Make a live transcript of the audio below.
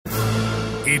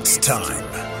It's time.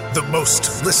 The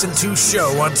most listened to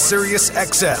show on Sirius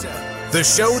XM. The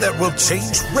show that will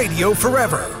change radio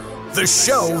forever. The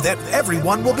show that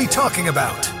everyone will be talking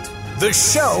about. The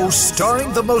show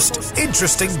starring the most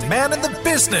interesting man in the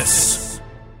business.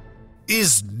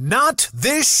 Is not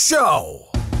this show.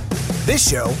 This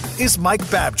show is Mike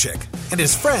Babchick and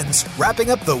his friends wrapping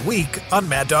up the week on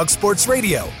Mad Dog Sports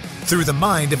Radio through the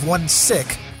mind of one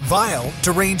sick, vile,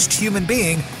 deranged human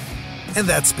being, and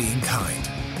that's being kind.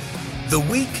 The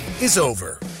week is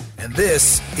over, and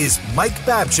this is Mike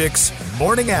Babchick's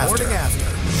Morning After.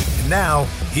 And now,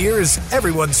 here is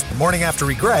everyone's Morning After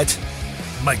regret,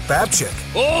 Mike Babchick.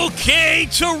 Okay,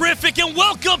 terrific, and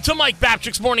welcome to Mike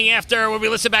Babchick's Morning After, where we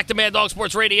listen back to Mad Dog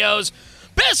Sports Radio's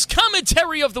best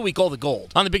commentary of the week, all the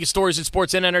gold on the biggest stories in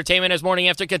sports and entertainment. As Morning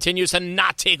After continues to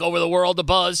not take over the world, the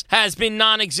buzz has been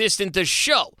non-existent. The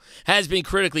show has been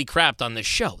critically crapped on the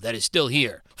show that is still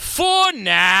here for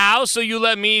now. So you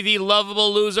let me, the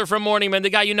lovable loser from Morning Man, the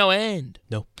guy you know and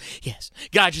no, yes,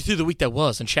 guide you through the week that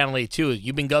was on Channel 82.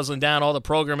 You've been guzzling down all the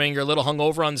programming. You're a little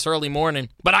hungover on this early morning,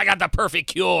 but I got the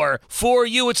perfect cure for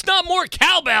you. It's not more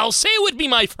cowbell. Say it with me,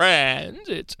 my friends.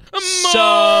 It's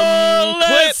some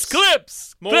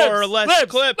clips. More or less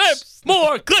clips.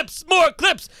 More clips.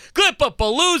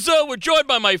 Clip-a-palooza. We're joined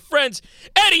by my friends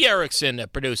Eddie Erickson, the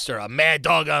producer of Mad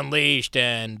Dog Unleashed,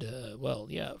 and,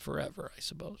 forever, I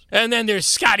suppose. And then there's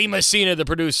Scotty Messina, the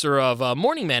producer of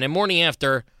Morning Man and Morning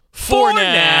After. For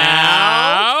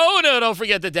now. No, don't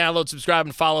forget to download, subscribe,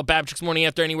 and follow Babchick's Morning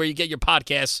After anywhere you get your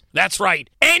podcasts. That's right.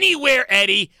 Anywhere,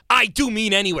 Eddie. I do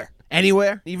mean anywhere.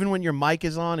 Anywhere? Even when your mic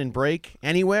is on and break?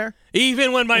 Anywhere?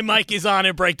 Even when my mic is on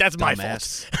and break, that's my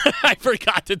fault. I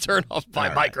forgot to turn off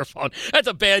my microphone. That's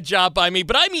a bad job by me,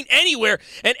 but I mean anywhere.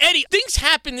 And Eddie, things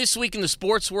happened this week in the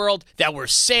sports world that were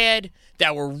sad,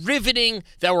 that were riveting,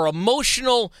 that were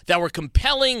emotional, that were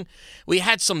compelling. We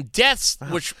had some deaths,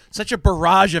 which such a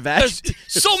barrage of action.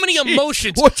 So many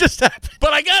emotions. What just happened?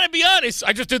 But I gotta be honest,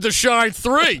 I just did the Shine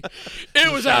 3.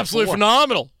 It was absolutely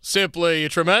phenomenal. Simply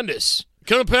tremendous.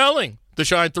 Compelling. The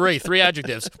Shine 3. 3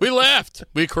 adjectives. We laughed.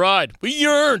 We cried. We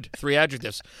yearned. 3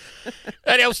 adjectives.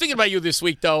 Eddie, I was thinking about you this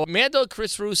week, though. Mad Dog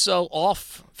Chris Russo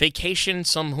off vacation,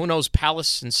 some who knows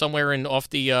palace and somewhere off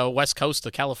the west coast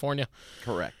of California.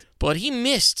 Correct. But he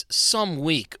missed some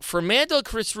week. For Mad Dog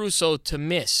Chris Russo to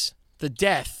miss the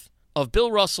death of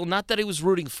Bill Russell, not that he was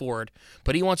rooting for it,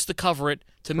 but he wants to cover it,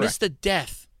 to miss the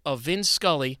death of Vin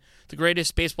Scully, the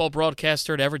greatest baseball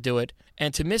broadcaster to ever do it,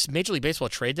 and to miss Major League Baseball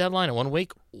trade deadline in 1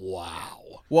 week?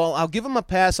 Wow. Well, I'll give him a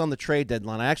pass on the trade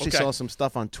deadline. I actually saw some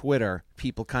stuff on Twitter,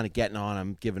 people kind of getting on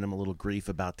him, giving him a little grief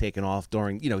about taking off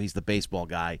during, he's the baseball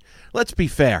guy. Let's be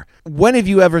fair. When have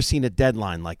you ever seen a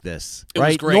deadline like this? It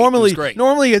right? was great.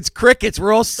 Normally it's crickets.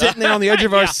 We're all sitting there on the edge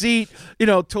of our seat.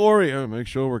 Tori, make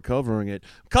sure we're covering it.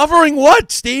 Covering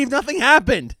what, Steve? Nothing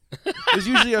happened. There's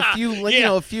usually a few,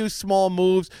 a few small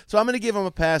moves. So I'm going to give him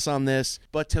a pass on this.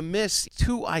 But to miss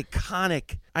 2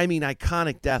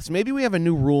 iconic deaths. Maybe we have a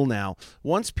new rule now.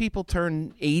 Once people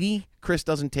turn 80, Chris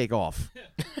doesn't take off.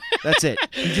 That's it.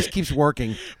 He just keeps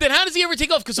working. Then how does he ever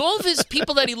take off? Because all of his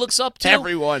people that he looks up to,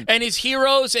 everyone, and his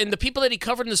heroes, and the people that he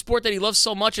covered in the sport that he loves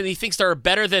so much and he thinks they're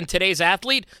better than today's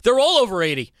athlete, they're all over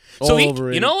 80.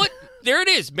 You know what? There it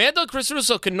is. Mad Dog Chris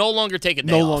Russo can no longer take a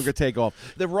day off. No longer take off.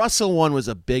 The Russell one was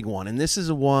a big one, and this is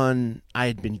a one I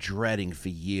had been dreading for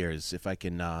years, if I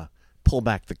can pull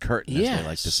back the curtain, as they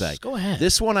like to say. Go ahead.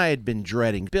 This one I had been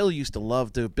dreading. Bill used to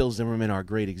love to, Bill Zimmerman, our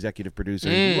great executive producer,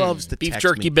 he loves to beef text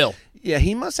jerky me. Bill. Yeah,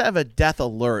 he must have a death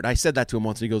alert. I said that to him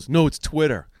once, and he goes, "No, it's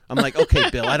Twitter." I'm like, okay,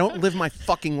 Bill, I don't live my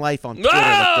fucking life on Twitter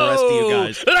like the rest of you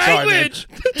guys. Language!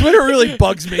 Sorry, man. Twitter really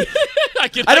bugs me. I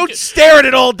don't stare at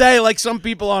it all day like some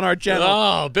people on our channel.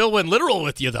 Oh, Bill went literal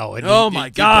with you, though. Oh, my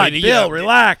God, Bill,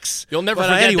 relax. You'll never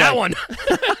forget that one.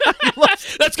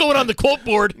 That's going on the quote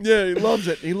board. Yeah, he loves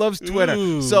it. He loves Twitter.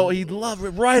 Ooh. So he loved it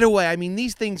right away. I mean,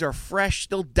 these things are fresh,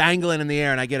 still dangling in the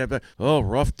air, and I get a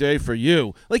rough day for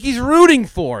you. Like he's rooting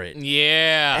for it.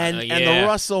 Yeah. And the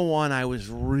Russell one I was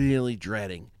really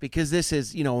dreading because this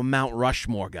is, a Mount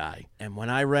Rushmore guy. And when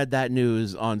I read that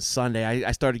news on Sunday,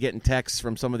 I started getting texts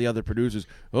from some of the other producers.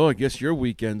 Oh, I guess your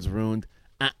weekend's ruined.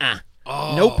 Oh.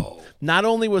 Nope. Not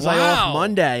only was I off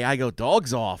Monday, I go,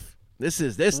 dog's off. This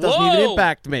doesn't even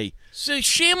impact me. So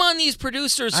shame on these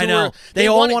producers who I know. are They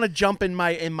all want to jump in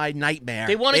my nightmare.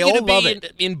 They want you all to love be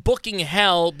it. in booking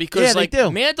hell because Yeah, they like do.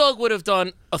 Mad Dog would have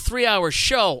done a 3-hour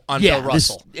show on Yeah, Bill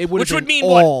Russell, it would have which would been mean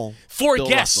all what? 4 Bill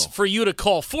guests Russell. for you to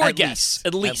call. 4 guests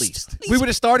at least. We would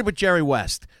have started with Jerry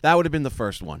West. That would have been the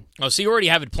first one. Oh, so you already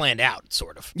have it planned out,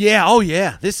 sort of. Yeah. Oh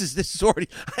yeah. This is already.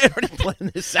 I already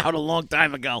planned this out a long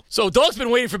time ago. So Dog's been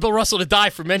waiting for Bill Russell to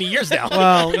die for many years now.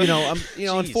 Well,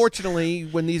 Jeez. unfortunately,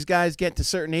 when these guys get to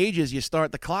certain ages,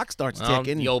 the clock starts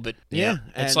ticking. The obit. Yeah,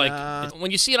 It's and, like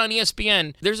when you see it on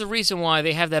ESPN, there's a reason why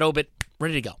they have that obit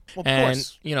ready to go. Of and,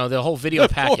 course. The whole video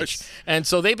Of package. course. And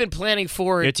so they've been planning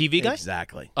for You're a it. TV guy?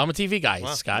 Exactly. I'm a TV guy,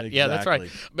 Scott. Yeah, that's right.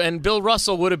 Exactly. And Bill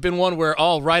Russell would have been one where,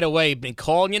 right away, been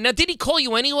calling you. Now, did he call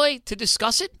you anyway to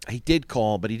discuss it? He did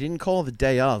call, but he didn't call the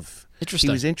day of. Interesting.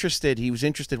 He was interested. He was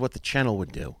interested what the channel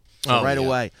would do. So right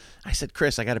away, I said,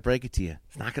 Chris, I got to break it to you.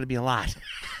 It's not going to be a lot.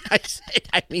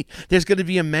 There's going to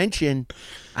be a mention.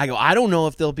 I go, I don't know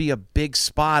if there'll be a big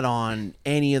spot on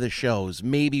any of the shows.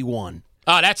 Maybe one.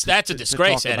 Oh, that's a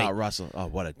disgrace, to talk Eddie. about Russell.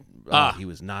 He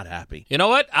was not happy. You know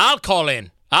what? I'll call in.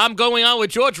 I'm going out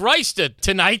with George Rice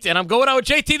tonight, and I'm going out with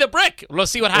JT the Brick.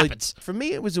 Let's see what happens. For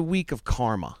me, it was a week of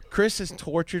karma. Chris has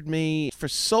tortured me for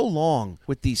so long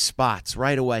with these spots.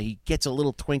 Right away, he gets a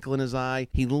little twinkle in his eye.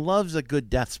 He loves a good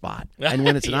death spot. And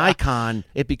when it's an icon,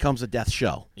 it becomes a death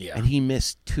show. Yeah. And he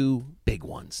missed 2 big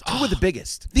ones. 2 of the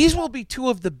biggest. These will be 2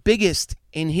 of the biggest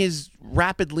in his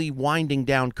rapidly winding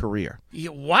down career.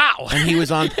 Yeah, wow. And he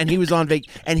was on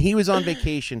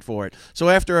vacation for it. So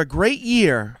after a great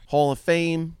year, Hall of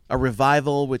Fame, a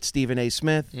revival with Stephen A.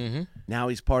 Smith. Mm-hmm. Now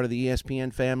he's part of the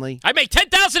ESPN family. I make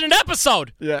 $10,000 an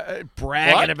episode. Yeah,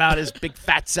 bragging about his big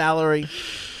fat salary.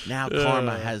 Now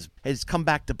karma has come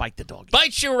back to bite the dog.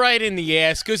 Bites you right in the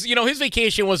ass because, his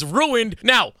vacation was ruined.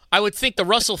 Now, I would think the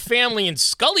Russell family and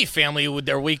Scully family, with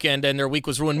their weekend and their week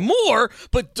was ruined more,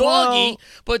 but Doggy,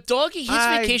 his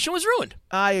vacation was ruined.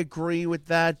 I agree with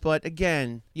that, but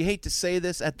again, you hate to say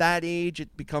this, at that age,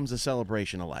 it becomes a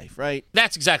celebration of life, right?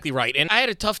 That's exactly right. And I had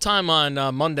a tough time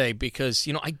on Monday because,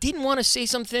 I didn't want to say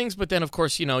some things, but then, of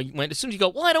course, as soon as you go,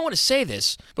 well, I don't want to say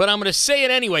this, but I'm going to say it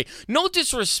anyway. No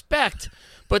disrespect.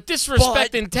 But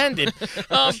disrespect intended.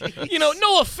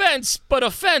 No offense, but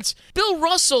offense. Bill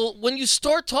Russell, when you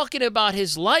start talking about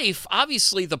his life,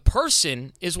 obviously the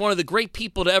person is one of the great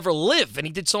people to ever live, and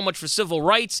he did so much for civil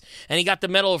rights, and he got the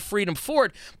Medal of Freedom for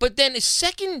it. But then the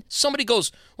second somebody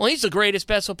goes, well, he's the greatest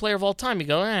basketball player of all time, you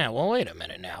go, well, wait a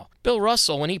minute now. Bill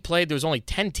Russell, when he played, there was only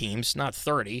 10 teams, not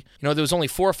 30. There was only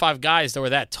 4 or 5 guys that were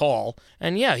that tall.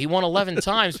 And, yeah, he won 11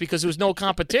 times because there was no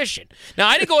competition. Now,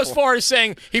 I didn't go as far as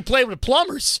saying he played with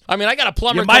plumbers. I mean, I got a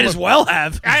plumber. You might as well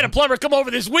have. I had a plumber come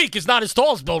over this week. He's not as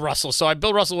tall as Bill Russell, so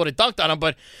Bill Russell would have dunked on him.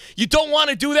 But you don't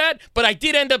want to do that. But I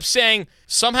did end up saying,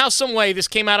 somehow, some way, this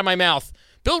came out of my mouth.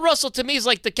 Bill Russell, to me, is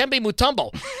like the Kembe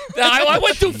Mutombo. I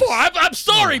went too far. I'm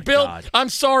sorry, Bill. God. I'm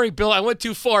sorry, Bill. I went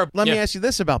too far. Let me ask you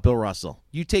this about Bill Russell.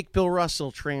 You take Bill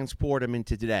Russell, transport him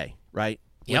into today, right?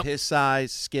 Yep. With his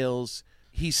size, skills,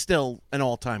 he's still an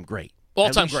all-time great.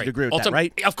 All-time great. great. You'd agree with All-time, that,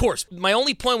 right? Of course. My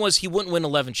only point was he wouldn't win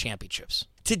 11 championships.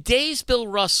 Today's Bill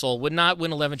Russell would not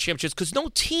win 11 championships because no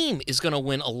team is going to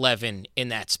win 11 in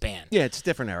that span. Yeah, it's a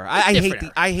different era. I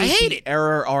hate the it.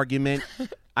 error argument.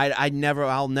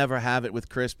 I'll never have it with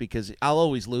Chris because I'll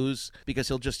always lose because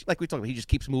he'll just, like we talked about, he just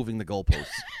keeps moving the goalposts.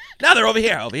 Now they're over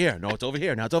here. No, it's over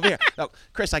here. Now it's over here. No,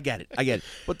 Chris, I get it.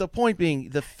 But the point being,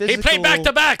 the physical. He played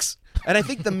back-to-backs. And I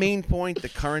think the main point the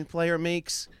current player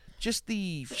makes, just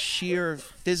the sheer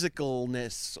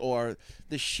physicalness or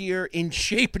the sheer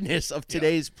in-shapeness of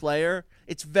today's player,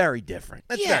 it's very different.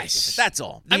 That's very different. That's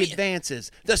all. The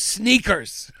advances, the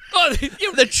sneakers,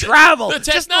 the travel, the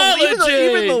technology.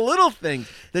 Even the little things.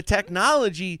 The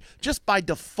technology, just by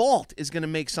default, is going to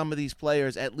make some of these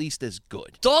players at least as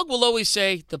good. Dog will always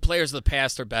say the players of the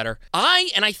past are better.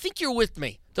 And I think you're with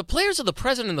me. The players of the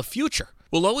present and the future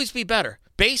will always be better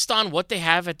based on what they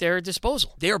have at their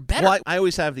disposal. They are better. Well, I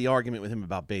always have the argument with him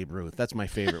about Babe Ruth. That's my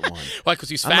favorite one. Why? Because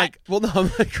he's fat?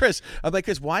 I'm like, Chris,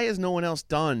 why has no one else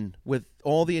done with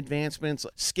all the advancements,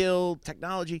 skill,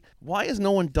 technology? Why has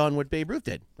no one done what Babe Ruth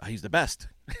did? He's the best.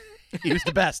 He was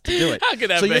the best to do it. How could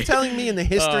that so be? you're telling me in the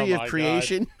history of my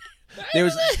creation,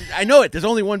 I know it. There's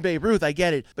only one Babe Ruth. I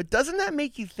get it. But doesn't that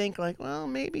make you think like, well,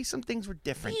 maybe some things were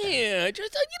different? Yeah,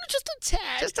 just a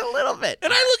tad, just a little bit.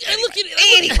 And I look at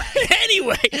it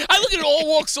anyway. I look at it all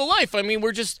walks of life. I mean,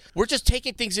 we're just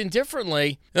taking things in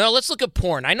differently. Now let's look at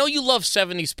porn. I know you love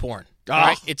 70s porn. All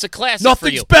right? It's a classic for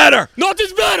you. Nothing's better.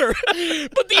 Nothing's better.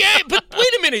 But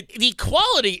wait a minute. The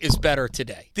quality is better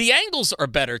today. The angles are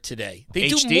better today. They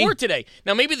do more today.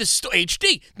 Now, maybe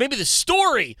HD. Maybe the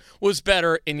story was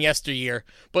better in yesteryear.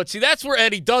 But see, that's where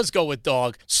Eddie does go with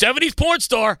dog. 70s porn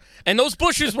star, and those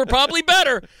bushes were probably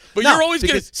better. But you're always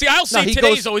going to... See, I'll say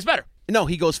today's always better. No,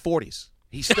 he goes 40s.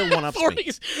 He's still one up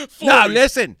 40s. No,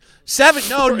 listen.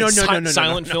 No.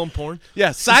 Silent film porn?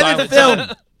 Yeah, silent film.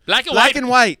 Black and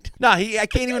white. No, I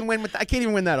can't even win with. I can't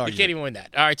even win that argument. You can't even win that.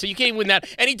 All right, so you can't even win that.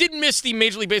 And he didn't miss the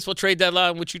Major League Baseball trade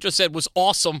deadline, which you just said was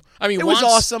awesome. I mean, it was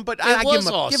awesome, but I give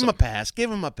awesome. him a pass.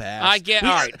 Give him a pass. I get. All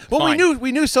right. Well,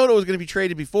 we knew Soto was going to be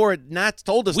traded before. Nats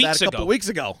told us that a couple weeks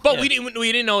ago. But we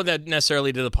didn't know that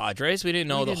necessarily to the Padres. We didn't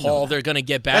know the haul they're going to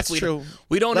get back. That's true.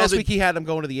 We don't know. Last week he had them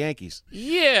going to the Yankees.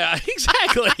 Yeah,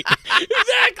 exactly.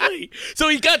 Exactly. So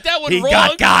he got that one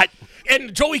wrong. He got.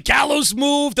 And Joey Gallo's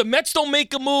moved. The Mets don't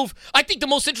make a move. I think the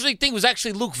most interesting thing was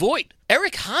actually Luke Voit.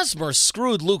 Eric Hosmer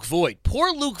screwed Luke Voit.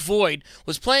 Poor Luke Voit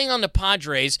was playing on the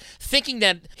Padres thinking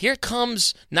that here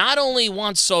comes not only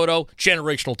Juan Soto,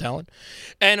 generational talent,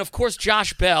 and, of course,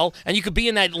 Josh Bell, and you could be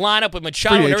in that lineup with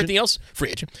Machado and everything else. Free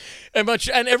agent. And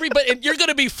everybody, and you're going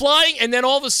to be flying, and then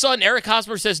all of a sudden Eric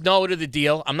Hosmer says no to the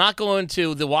deal. I'm not going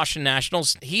to the Washington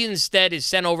Nationals. He instead is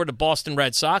sent over to Boston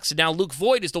Red Sox, and now Luke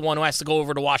Voit is the one who has to go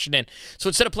over to Washington. So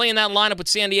instead of playing that lineup with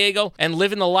San Diego and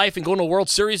living the life and going to a World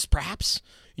Series, perhaps,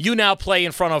 you now play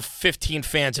in front of 15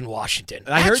 fans in Washington.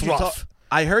 That's rough.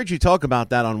 I heard you talk about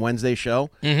that on Wednesday's show,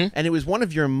 and it was one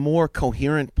of your more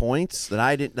coherent points that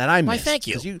I missed. Why, thank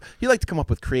you. Because you like to come up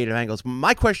with creative angles.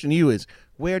 My question to you is,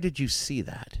 where did you see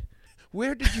that?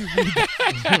 Where did you read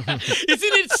that?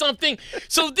 Isn't it something?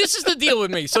 So this is the deal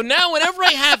with me. So now whenever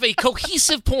I have a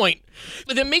cohesive point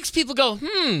that makes people go,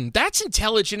 that's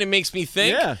intelligent, it makes me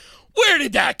think. Yeah. Where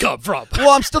did that come from?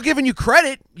 Well, I'm still giving you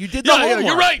credit. You did the homework.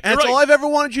 You're right. And that's all I've ever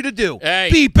wanted you to do. Hey,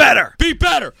 be better. Be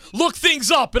better. Look things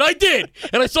up. And I did.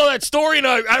 And I saw that story, and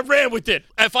I ran with it.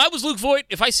 If I was Luke Voit,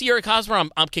 if I see Eric Hosmer,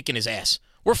 I'm kicking his ass.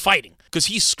 We're fighting because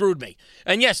he screwed me.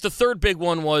 And, yes, the third big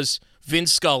one was Vin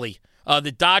Scully.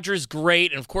 The Dodgers,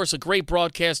 great, and, of course, a great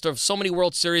broadcaster of so many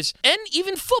World Series and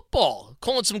even football,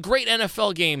 calling some great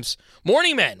NFL games.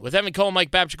 Morning Men with Evan Cohen,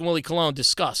 Mike Babchick, and Willie Colon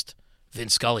discussed Vin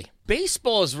Scully.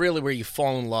 Baseball is really where you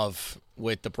fall in love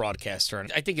with the broadcaster. And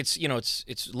I think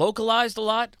it's localized a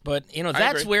lot, but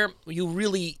that's where you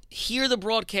really hear the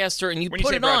broadcaster and you put it on.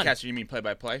 When you say broadcaster, you mean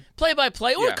play-by-play?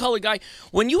 Play-by-play or a color guy.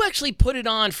 When you actually put it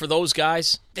on for those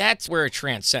guys, that's where it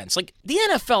transcends. Like the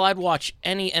NFL, I'd watch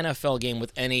any NFL game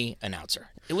with any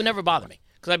announcer. It would never bother me.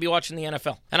 Because I'd be watching the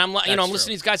NFL. And I'm listening to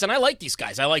these guys, and I like these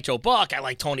guys. I like Joe Buck. I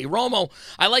like Tony Romo.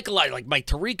 I like a lot, like Mike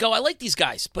Tirico. I like these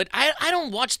guys. But I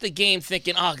don't watch the game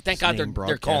thinking, oh, thank God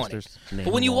they're calling it.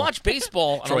 But when you watch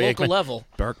baseball on a local level,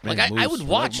 Berkman, I would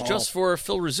watch just for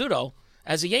Phil Rizzuto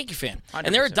as a Yankee fan. 100%.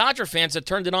 And there are Dodger fans that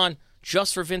turned it on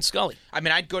just for Vin Scully. I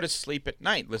mean, I'd go to sleep at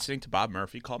night listening to Bob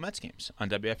Murphy call Mets games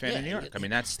on WFAN in New York. I mean,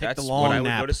 that's what I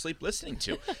would go to sleep listening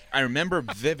to. I remember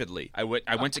vividly. I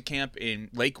went to camp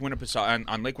in Lake Winnipesaukee,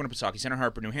 on Lake Winnipesaukee, Center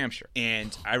Harbor, New Hampshire,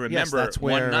 and I remember that's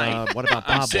where, one night. What about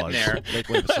Bob I'm sitting was? there. Lake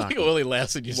Winnipesaukee. Willie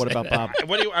laughs at you. What about Bob?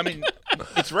 I mean,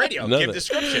 it's radio. Give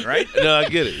description, right? No, I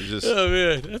get it. It's just, oh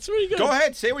man, that's where you go. Go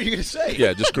ahead, say what you're gonna say.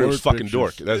 Yeah, just screams fucking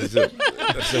dork. That's it.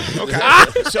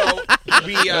 Okay. So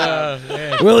we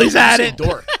Willie's at it.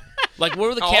 Dork. Like, what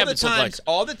were the cabins look like?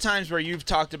 All the times where you've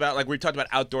talked about, like, we've talked about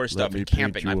outdoor stuff and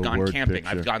camping. I've gone camping.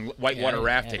 I've gone whitewater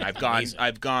rafting.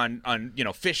 I've gone on,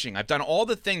 fishing. I've done all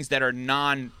the things that are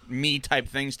non-me type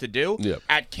things to do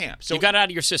at camp. So you got it out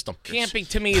of your system. Camping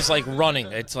to me is like running.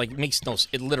 It's like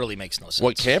it literally makes no sense.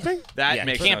 What, camping?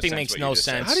 Camping makes no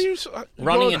sense. How do you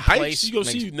running in in hikes? place? You go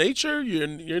see nature. You're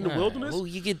in the wilderness. Well,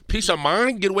 you get peace of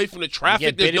mind. Get away from the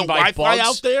traffic. There's no by Wi-Fi bugs.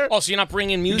 out there. Oh, so you're not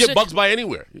bringing music? You get bugs by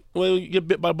anywhere. Well, you get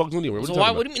bit by bugs anywhere. So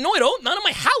what do you mean? No, I don't. Not in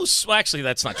my house. Well, actually,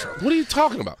 that's not true. What are you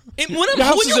talking about? You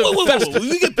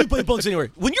get bugs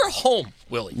anywhere. When you're home,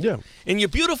 Willie. Yeah. In your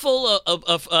beautiful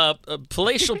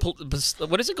palatial,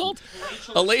 what is it called?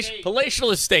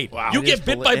 Palatial estate. Wow. You get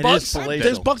bit by bugs.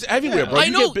 There's bugs everywhere, bro. I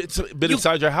know. You get bit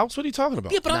inside your house. What are you talking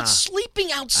about? Yeah, but I'm sleeping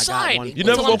outside. You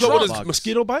never woke up with a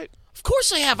mosquito bite? Of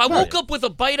course I have. I woke up with a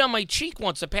bite on my cheek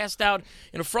once. I passed out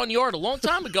in a front yard a long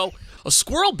time ago. A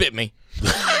squirrel bit me.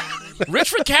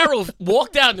 Rich Vaccaro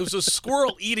walked out and there was a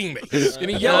squirrel eating me. And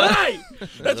he yelled, "Hey,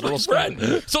 that's my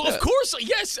friend." So, of course,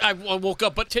 yes, I woke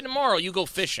up. But tomorrow you go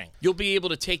fishing. You'll be able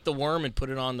to take the worm and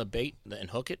put it on the bait and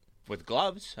hook it. With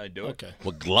gloves, I'd do it. Okay.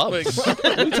 With gloves? What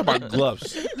are you talking about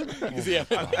gloves?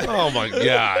 Oh, my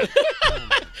God.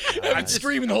 I'm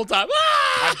screaming the whole time.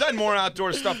 Ah! I've done more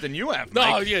outdoor stuff than you have, No,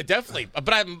 Mike. yeah, definitely.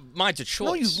 But mine's a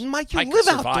choice. No, Mike, you I live could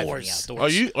survive in the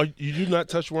outdoors. You do not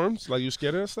touch worms? Like you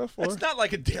scared of that stuff? Or? It's not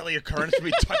like a daily occurrence to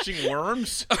be touching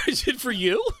worms. Is it for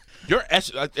you?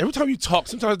 Every time you talk,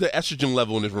 sometimes the estrogen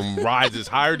level in this room rises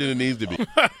higher than it needs to be.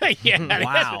 Yeah.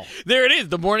 Wow. There it is,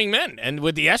 the morning men. And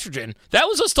with the estrogen, that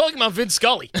was us talking about Vince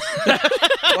Scully.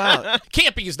 Wow.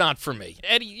 Camping is not for me.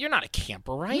 Eddie, you're not a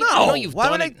camper, right? No. I know you've Why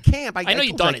done would it. I camp? I know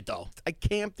you've done it, though. I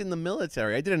camped in the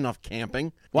military. I did enough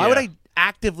camping. Why would I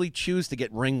actively choose to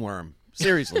get ringworm?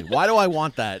 Seriously, why do I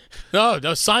want that? No,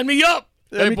 sign me up.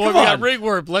 I mean, boy, come we got on.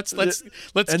 ringworm. Let's And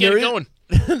get it going.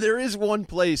 There is one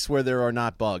place where there are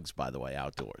not bugs, by the way,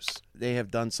 outdoors. They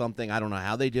have done something. I don't know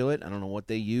how they do it. I don't know what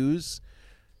they use.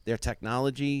 Their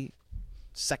technology,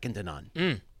 second to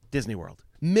none. Disney World.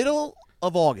 Middle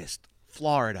of August,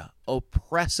 Florida.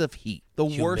 Oppressive heat. The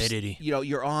Humidity. worst.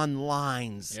 You're on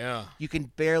lines. Yeah. You can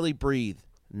barely breathe.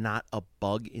 Not a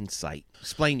bug in sight.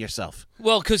 Explain yourself.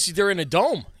 Well, because they're in a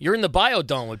dome. You're in the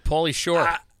biodome with Pauly Shore.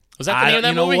 Was that the name of that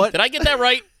you know movie? what? Did I get that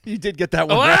right? You did get that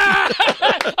one right.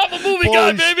 I'm a movie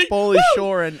guy, baby. Pauly Woo!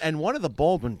 Shore and one of the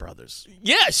Baldwin brothers.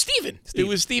 Yeah, Steven. It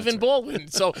was Stephen Baldwin.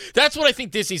 So that's what I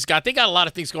think Disney's got. They got a lot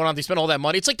of things going on. They spend all that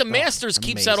money. It's like the Masters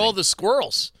keeps out all the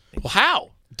squirrels. Well,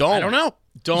 how? Dome. I don't know.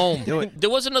 Dome. Do it. There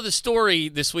was another story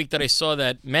this week that I saw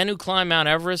that men who climb Mount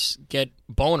Everest get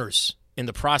boners in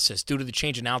the process due to the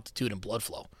change in altitude and blood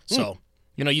flow. So,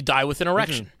 you die with an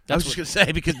erection. I was just going to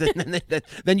say, because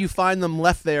then you find them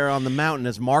left there on the mountain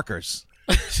as markers.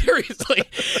 Seriously.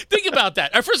 Think about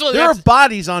that. First of all, There are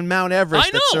bodies on Mount Everest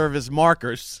I that know. serve as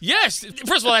markers. Yes.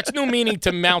 First of all, that's new meaning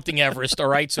to mounting Everest, all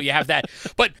right? So you have that.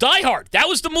 But Die Hard, that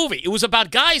was the movie. It was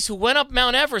about guys who went up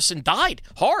Mount Everest and died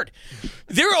hard.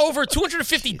 There are over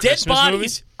 250 dead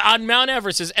bodies on Mount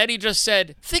Everest, as Eddie just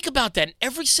said. Think about that. And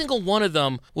every single one of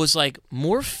them was like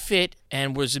more fit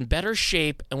and was in better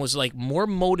shape and was like more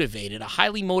motivated, a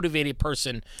highly motivated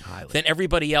person than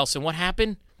everybody else. And what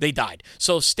happened? They died.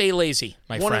 So stay lazy,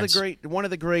 my friends. One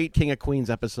of the great King of Queens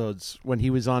episodes when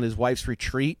he was on his wife's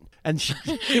retreat and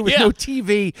there was Yeah. no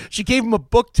TV. She gave him a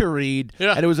book to read,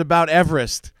 Yeah. and it was about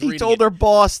Everest. He Reading told it. her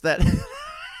boss that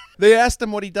they asked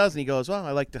him what he does, and he goes, "Well,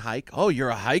 I like to hike." "Oh, you're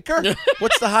a hiker?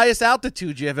 What's the highest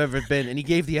altitude you've ever been?" And he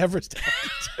gave the Everest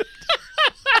altitude.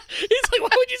 He's like,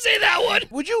 why would you say that one?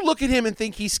 Would you look at him and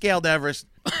think he scaled Everest?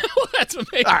 Well, that's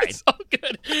amazing. All right. So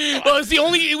good. Well,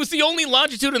 it was the only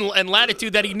longitude and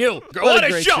latitude that he knew. What a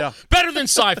great show. Better than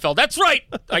Seinfeld. That's right.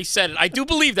 I said it. I do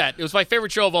believe that. It was my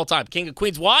favorite show of all time, King of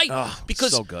Queens. Why? Oh,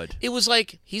 because so good. It was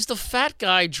like he's the fat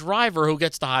guy driver who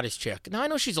gets the hottest chick. Now, I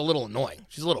know she's a little annoying.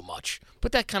 She's a little much.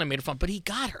 But that kind of made it fun. But he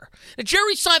got her. And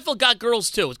Jerry Seinfeld got girls,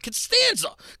 too. Costanza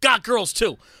got girls,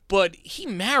 too. But he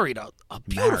married a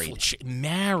beautiful chick.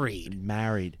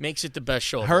 Married. Makes it the best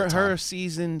show of all time. Her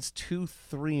seasons 2,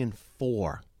 3, and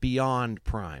 4 beyond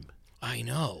prime. I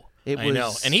know. I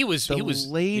know. And he was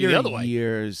later the other way.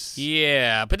 years.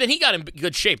 Yeah, but then he got in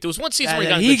good shape. There was one season where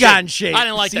And he then got in in good shape. I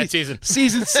didn't like that season.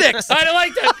 Season 6. I didn't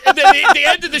like that. And then at the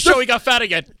end of the show, he got fat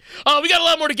again. We got a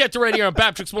lot more to get to right here on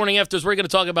Babchick's Morning Afters. We're going to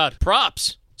talk about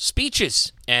props,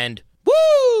 speeches, and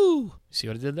woo! See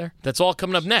what I did there? That's all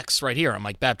coming up next right here on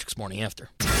Mike Babchick's Morning After.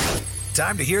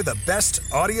 Time to hear the best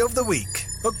audio of the week,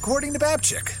 according to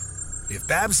Babchick. If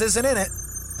Babs isn't in it,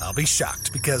 I'll be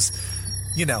shocked because,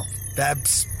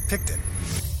 Babs picked it.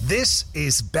 This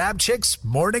is Babchick's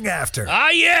Morning After.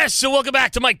 Yes. So welcome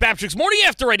back to Mike Babchick's Morning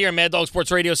After right here on Mad Dog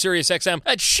Sports Radio, Sirius XM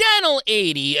at Channel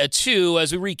 82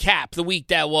 as we recap the week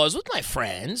that was with my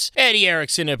friends, Eddie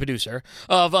Erickson, a producer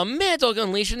of Mad Dog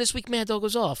Unleashed. And this week, Mad Dog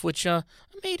was off, which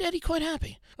made Eddie quite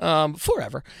happy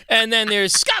forever. And then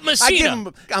there's Scott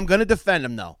Messina. I'm going to defend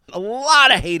him, though. A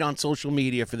lot of hate on social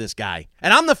media for this guy.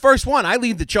 And I'm the first one. I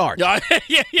lead the charge.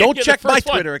 Don't check my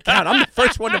Twitter account. I'm the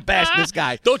first one to bash this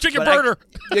guy. Don't check your But burner.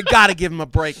 You got to give him a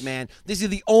break, man. These are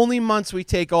the only months we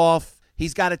take off.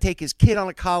 He's got to take his kid on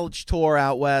a college tour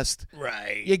out west.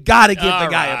 Right. You got to give the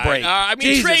guy a break.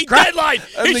 Jesus trade Christ. deadline.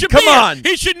 Come on.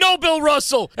 He should know Bill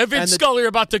Russell and Vince And the- Scully are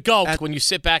about to go. When you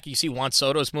sit back and you see Juan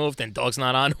Soto's moved and Dog's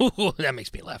not on, that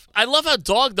makes me laugh. I love how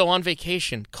Dog, though, on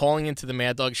vacation, calling into the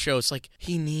Mad Dog show, it's like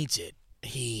he needs it.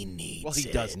 He needs it. Well, he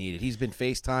does need it. He's been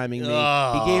FaceTiming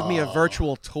me. He gave me a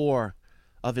virtual tour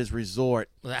of his resort.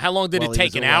 How long did it while he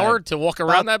take? was An away. hour to walk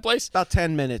around that place? About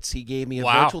 10 minutes. He gave me a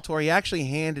Wow. virtual tour. He actually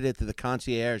handed it to the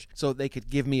concierge so they could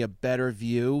give me a better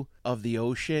view of the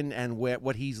ocean and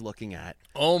what he's looking at.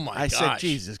 Oh, my I gosh. said,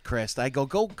 Jesus Christ. I go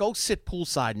sit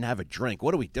poolside and have a drink.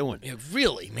 What are we doing? Yeah,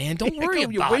 really, man. Don't worry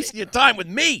about You're wasting your time with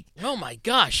me. Oh, my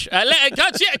gosh.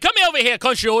 Come over here,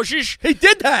 concierge. He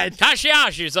did that.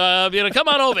 Concierges, come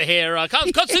on over here.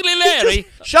 Consigliere.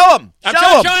 Show him.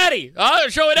 Show Eddie.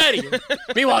 Show it Eddie.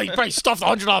 Meanwhile, he probably stuffed a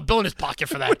 $100 bill in his pocket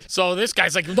for that. So this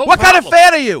guy's like, no What problem. kind of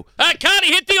fan are you?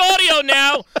 Connie, hit the audio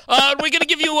now. We're going to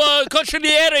give you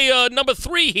Consigliere number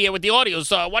 3 here with the audio.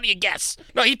 So what do you guess?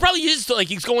 No, he probably is, like,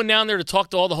 he's going down there to talk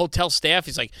to all the hotel staff.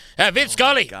 He's like, Vince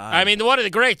Scully. God. I mean, one of the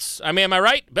greats. I mean, am I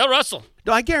right? Bill Russell.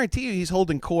 No, I guarantee you he's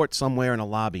holding court somewhere in a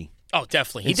lobby. Oh,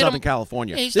 definitely. In Southern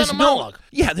California. Yeah, he's There's done a monologue.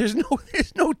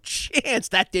 There's no chance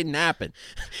that didn't happen.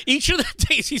 Each of the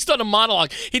days he's done a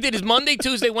monologue. He did his Monday,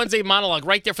 Tuesday, Wednesday monologue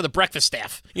right there for the breakfast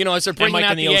staff. You know, as they're bringing Mike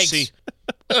out and the the eggs.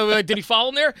 Did he follow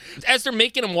him there? As they're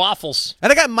making him waffles. And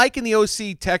I got Mike in the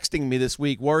OC texting me this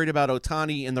week, worried about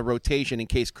Ohtani in the rotation in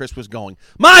case Chris was going.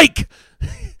 Mike,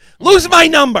 lose my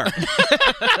number.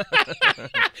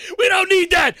 We don't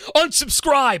need that.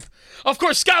 Unsubscribe. Of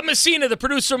course, Scott Messina, the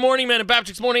producer of Morning Man and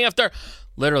Baptist's Morning After.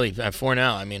 Literally, for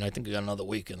now. I mean, I think we got another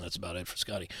week, and that's about it for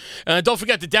Scotty. Don't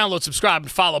forget to download, subscribe,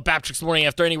 and follow Baptist's Morning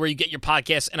After anywhere you get your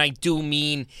podcasts, and I do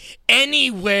mean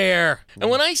anywhere. And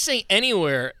when I say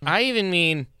anywhere, I even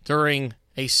mean during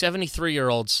a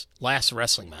 73-year-old's last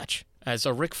wrestling match. As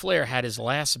Ric Flair had his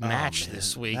last match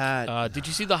this week. Did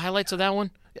you see the highlights of that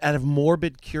one? Out of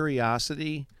morbid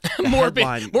curiosity,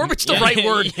 Morbid's the right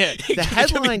word. The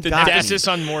headline got me. Emphasis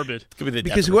on morbid.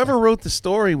 Because whoever wrote the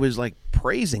story was like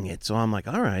praising it. So I'm like,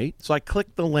 all right. So I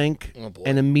clicked the link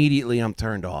and immediately I'm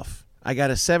turned off. I got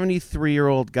a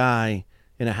 73-year-old guy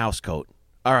in a house coat.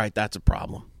 All right, that's a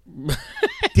problem.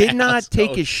 Did not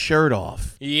take his shirt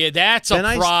off. Yeah, that's a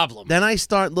problem. Then I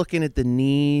start looking at the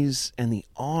knees and the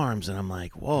arms and I'm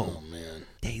like, whoa. Oh, man.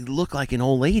 They look like an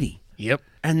old lady. Yep.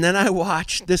 And then I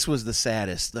watched, this was the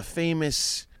saddest, the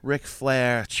famous Ric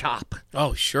Flair chop.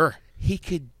 Oh, sure. He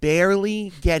could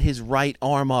barely get his right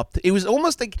arm up. It was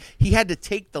almost like he had to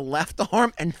take the left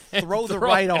arm and throw the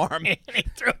right arm. And he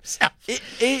threw himself.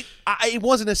 It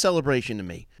wasn't a celebration to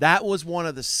me. That was one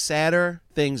of the sadder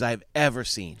things I've ever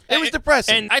seen. It was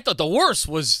depressing. And I thought the worst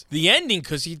was the ending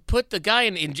because he put the guy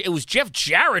in. It was Jeff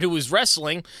Jarrett who was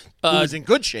wrestling. Who was in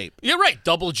good shape. You're right.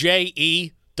 Double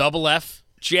J-E, double F.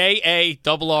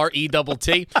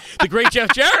 J-A-R-R-E-T-T, the great Jeff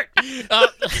Jarrett.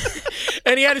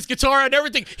 And he had his guitar and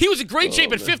everything. He was in great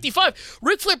shape at 55.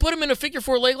 Ric Flair put him in a figure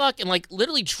 4 leg lock and like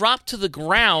literally dropped to the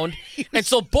ground. And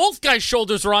so both guys'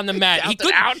 shoulders are on the mat. He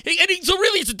couldn't out. So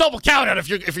really it's a double count out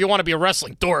if you want to be a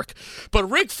wrestling dork. But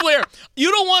Ric Flair, you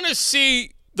don't want to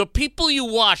see the people you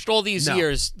watched all these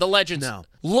years, the legends,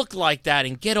 look like that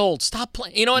and get old. Stop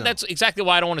playing. You know, and that's exactly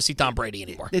why I don't want to see Tom Brady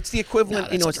anymore. It's the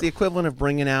equivalent, it's the equivalent of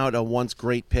bringing out a once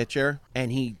great pitcher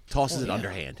and he tosses it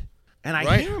underhand. And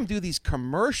I hear him do these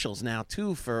commercials now,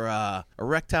 too, for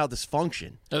erectile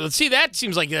dysfunction. See, that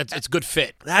seems like it's a good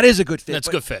fit. That is a good fit. That's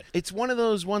a good fit. It's one of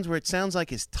those ones where it sounds like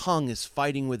his tongue is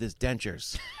fighting with his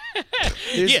dentures.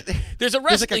 There's a wrestling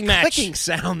match. There's like a clicking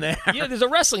sound there. Yeah, there's a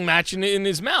wrestling match in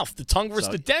his mouth. The tongue versus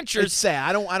the dentures. It's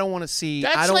sad. I don't want to see.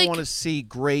 That's I don't want to see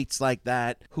greats like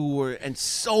that who were and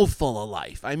so full of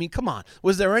life. I mean, come on.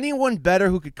 Was there anyone better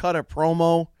who could cut a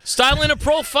promo? Styling and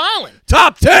profiling.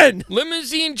 Top 10.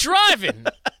 Limousine driving.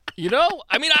 You know?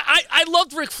 I mean, I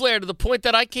loved Ric Flair to the point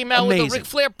that I came out with a Ric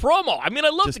Flair promo. I mean, I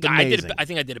loved the guy. I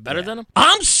think I did it better than him.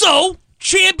 I'm so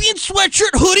champion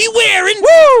sweatshirt hoodie wearing.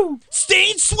 Woo!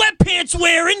 Stained sweatpants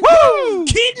wearing. Woo!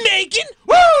 Kid making.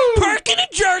 Woo! Perking and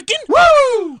jerking.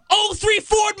 Woo! 03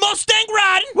 Ford Mustang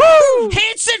riding. Woo!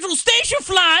 Head Central Station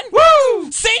flying.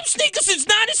 Woo! Same sneakers since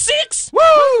 96.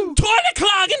 Woo! Toilet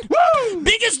clogging. Woo!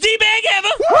 Biggest D-bag ever.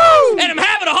 Woo! And I'm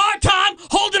having a hard time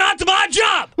holding on to my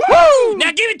job. Woo!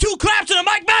 Now give me 2 claps and a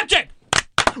Mike Babchick.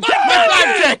 Mike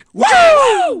Babchick.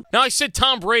 Woo! Now, I said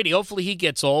Tom Brady. Hopefully he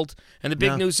gets old. And the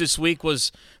big news this week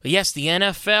was, yes, the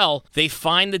NFL, they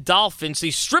fined the Dolphins.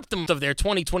 They stripped them of their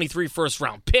 2023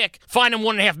 first-round pick, fined them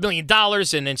 $1.5 million,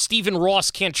 and then Stephen Ross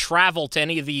can't travel to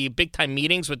any of the big-time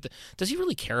meetings. Does he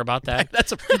really care about that?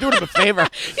 You're doing him a favor.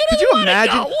 Could you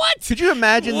imagine? What? Could you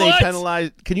imagine they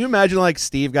penalized? Can you imagine like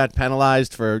Steve got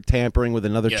penalized for tampering with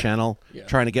another channel,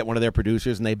 trying to get one of their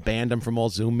producers, and they banned him from all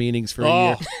Zoom meetings for a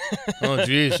year? Oh,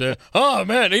 jeez. Oh,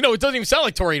 man. You know, it doesn't even sound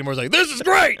like Tori anymore. It's like, this is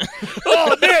great.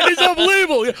 Oh, man, he's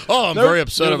unbelievable. Oh, I'm very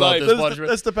upset about this punishment.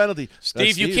 That's the penalty.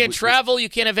 Steve, you can't travel. You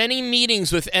can't have any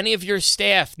meetings with any of your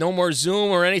staff. No more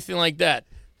Zoom or anything like that.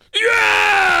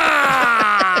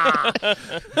 Yeah!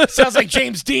 Sounds like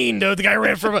James Dean, though. The guy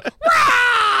ran from a.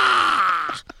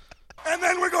 And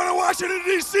then we're going to Washington,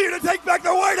 D.C. to take back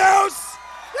the White House.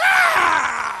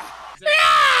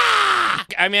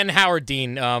 I mean, Howard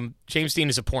Dean. James Dean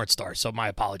is a porn star, so my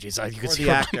apologies. You could see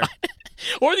the actor.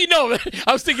 Or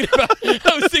I was thinking about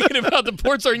the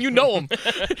porn star, and you know him.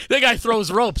 That guy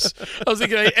throws ropes. I was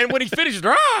thinking, and when he finishes,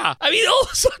 I mean, all of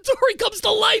a sudden, Torrey comes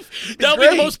to life. That'll be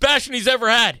the most passion he's ever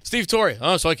had. Steve Torrey.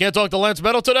 Oh, so I can't talk to Lance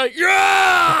Meadow today?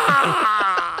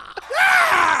 Yeah!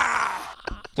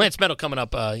 Lance Meadow coming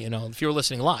up, if you were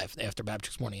listening live after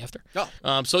Babchick's Morning After. Oh.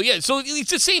 So it's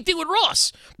the same thing with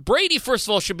Ross. Brady, first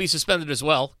of all, should be suspended as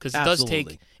well, because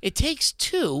it takes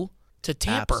two to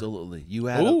tamper. Absolutely. You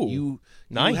had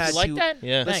nice. You like that?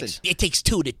 Yeah. Listen, thanks. It takes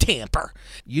two to tamper.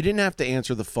 You didn't have to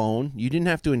answer the phone. You didn't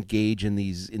have to engage in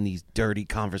these dirty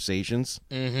conversations.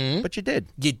 Mm-hmm. But you did.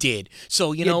 You did.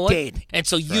 So you know what? Did. And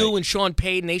so you and Sean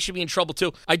Payton, they should be in trouble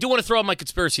too. I do want to throw out my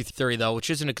conspiracy theory, though, which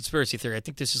isn't a conspiracy theory. I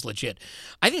think this is legit.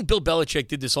 I think Bill Belichick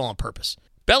did this all on purpose.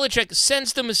 Belichick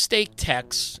sends the mistake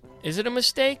text. Is it a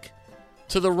mistake?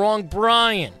 To the wrong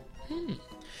Brian.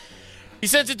 He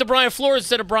sends it to Brian Flores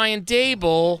instead of Brian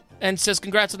Dable and says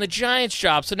congrats on the Giants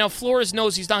job. So now Flores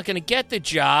knows he's not going to get the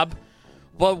job.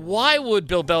 But why would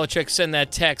Bill Belichick send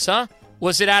that text, huh?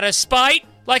 Was it out of spite?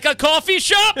 Like a coffee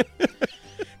shop?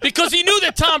 Because he knew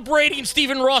that Tom Brady and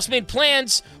Stephen Ross made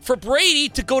plans for Brady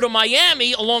to go to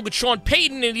Miami along with Sean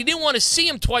Payton, and he didn't want to see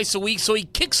him twice a week, so he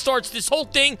kickstarts this whole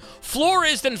thing.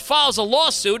 Flores then files a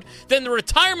lawsuit. Then the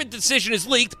retirement decision is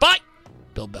leaked by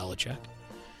Bill Belichick.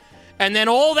 And then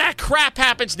all that crap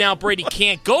happens. Now Brady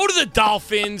can't go to the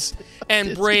Dolphins,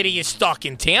 and Brady is stuck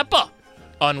in Tampa.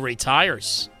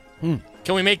 Unretires. Can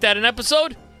we make that an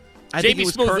episode? JB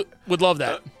Smooth would love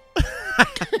that.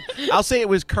 I'll say it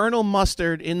was Colonel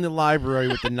Mustard in the library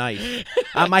with the knife.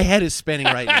 My head is spinning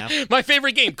right now. My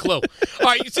favorite game, Clue. All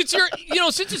right, since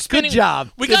it's spinning, good job.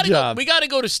 We gotta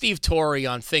go to Steve Torrey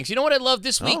on things. You know what I love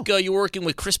this week? You're working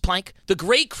with Chris Plank, the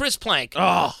great Chris Plank.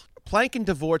 Oh, Plank and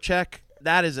Dvorak.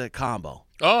 That is a combo.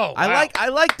 Oh, wow. I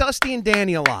like Dusty and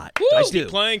Danny a lot. Woo, I do.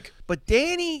 Plank. But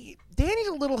Danny's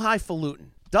a little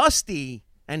highfalutin. Dusty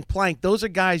and Plank, those are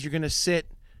guys you're going to sit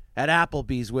at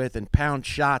Applebee's with and pound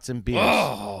shots and beers.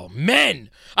 Oh, men.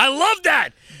 I love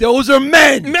that. Those are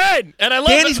men. Men. And I love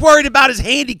Danny's worried about his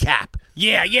handicap.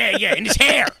 Yeah, and his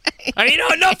hair. I mean,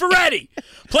 enough already.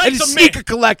 Plank's and his a man. sneaker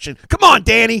collection. Come on,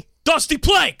 Danny. Dusty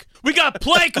Plank. We got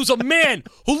Plank, who's a man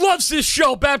who loves this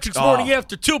show, Babchick's Morning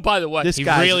After, too, by the way. This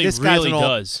guy really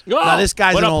does. This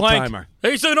guy's an all-timer.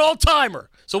 He's an all-timer.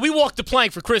 So we walked the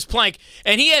plank for Chris Plank,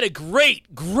 and he had a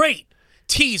great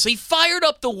tease. He fired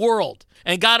up the world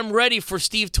and got him ready for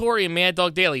Steve Torrey and Mad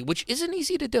Dog Daily, which isn't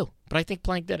easy to do, but I think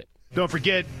Plank did it. Don't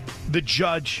forget the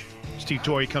judge, Steve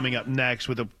Torrey, coming up next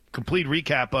with a complete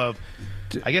recap of,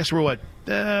 I guess we're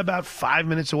about 5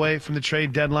 minutes away from the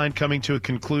trade deadline coming to a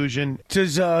conclusion.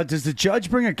 Does the judge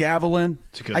bring a gavel in?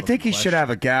 I think he should have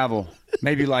a gavel.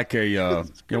 Maybe like a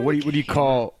what do you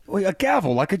call a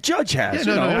gavel like a judge has?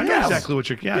 Yeah, I know exactly what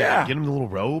you're. Yeah. Get him the little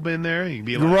robe in there. You can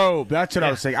be the robe. That's what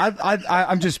I was saying.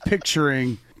 I'm just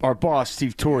picturing our boss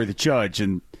Steve Torrey, the judge,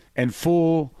 and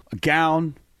full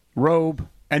gown, robe,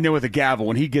 and then with a gavel.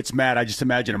 When he gets mad, I just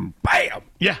imagine him, bam,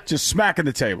 just smacking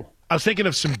the table. I was thinking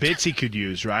of some bits he could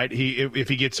use, right? If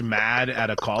he gets mad at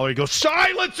a caller, he goes,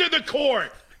 "Silence in the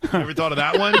court." You ever thought of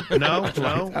that one? No.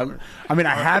 I mean,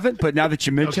 I haven't, but now that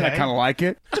you mention, I kind of like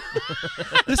it.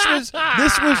 This was.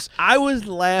 I was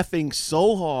laughing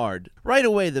so hard right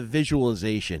away. The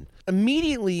visualization.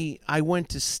 Immediately, I went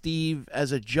to Steve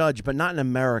as a judge, but not in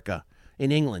America,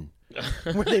 in England,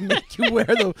 where they make you wear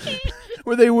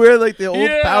where they wear like the old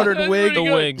powdered wig, the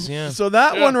wigs. Yeah. So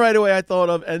that one right away I thought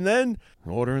of, and then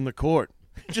order in the court.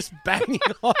 Just banging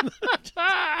on.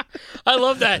 I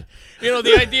love that.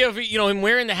 The idea of him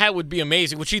wearing the hat would be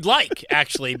amazing, which he'd like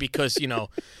actually, because he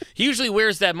usually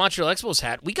wears that Montreal Expos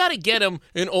hat. We got to get him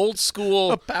an old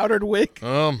school powdered wig.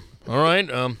 All right.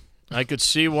 I could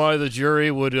see why the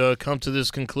jury would come to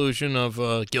this conclusion of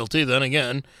guilty. Then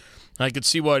again, I could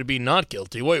see why it'd be not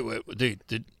guilty. Wait, the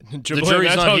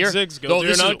jury's not here.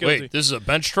 Wait, this is a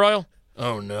bench trial?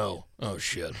 Oh no. Oh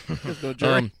shit. No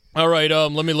jury. All right,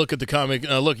 let me look at the comic.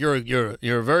 Look, you're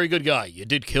a very good guy. You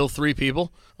did kill 3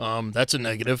 people. That's a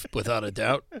negative, without a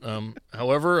doubt.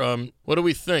 However, what do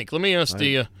we think? Let me ask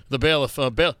the bailiff.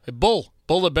 Bull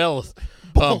the bailiff.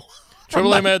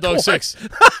 Triple A Mad Dog 6.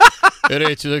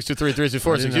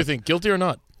 888-262-3346. You think guilty or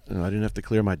not? I didn't have to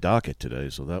clear my docket today,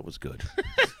 so that was good.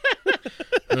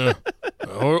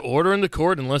 Order in the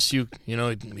court, unless we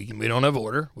don't have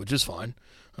order, which is fine.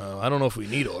 I don't know if we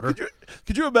need order.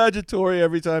 Could you imagine Torrey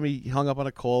every time he hung up on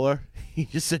a caller, He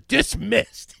just said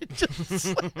dismissed.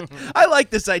 I like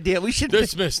this idea. We should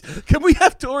Dismissed. Can we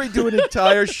have Tori do an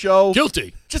entire show?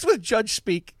 Guilty. Just with Judge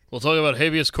speak. We'll talk about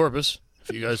habeas corpus,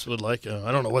 if you guys would like.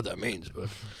 I don't know what that means, but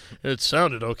it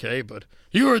sounded okay. But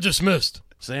you are dismissed.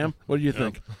 Sam, what do you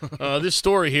think? This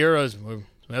story here,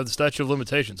 we have the statute of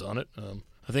limitations on it.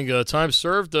 I think time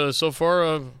served so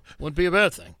far wouldn't be a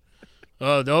bad thing.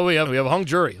 No, we have a hung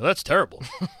jury. That's terrible.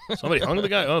 Somebody hung the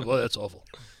guy? Oh, boy, that's awful.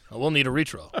 We'll need a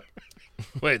retrial.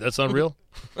 Wait, that's unreal?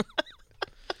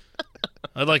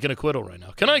 I'd like an acquittal right now.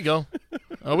 Can I go?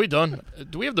 Are we done?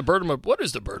 Do we have the burden of... What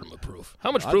is the burden of proof?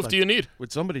 How much proof do you need?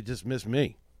 Would somebody dismiss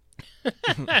me?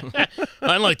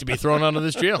 I'd like to be thrown out of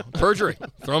this jail. Perjury.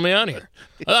 Throw me out of here.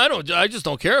 I just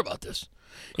don't care about this.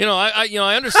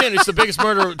 I understand it's the biggest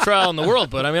murder trial in the world,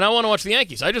 but I want to watch the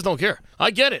Yankees. I just don't care.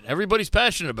 I get it. Everybody's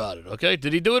passionate about it, okay?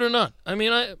 Did he do it or not?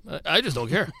 I just don't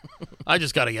care. I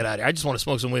just got to get out of here. I just want to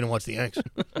smoke some weed and watch the Yanks.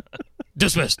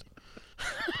 Dismissed.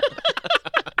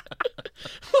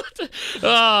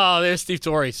 Oh, there's Steve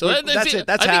Torrey. So that's it.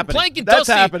 That's happening. Plank and That's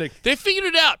Dusty, happening. They figured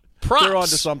it out. Props. They're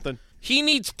onto something. He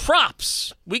needs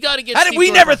props. We got to get. How did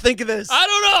we never think of this? I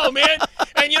don't know, man.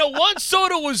 And Juan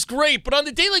Soto was great, but on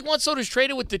the day like Juan Soto's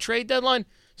traded with the trade deadline,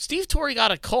 Steve Torrey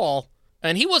got a call,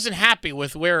 and he wasn't happy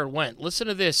with where it went. Listen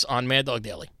to this on Mad Dog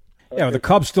Daily. Yeah, the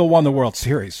Cubs still won the World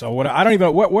Series. So I don't even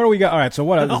know. What do we got? All right, so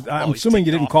what? I'm assuming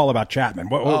you didn't call about Chapman.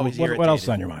 What else is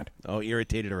on your mind? Oh,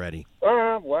 irritated already.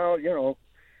 Well,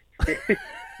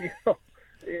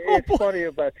 it's funny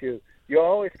about you. You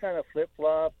always kind of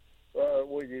flip-flop.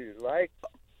 Would you like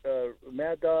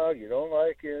Mad Dog? You don't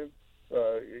like him.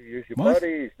 He's your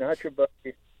buddy. He's not your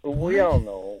buddy. But we all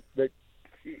know that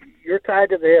you're tied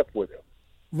to the hip with him.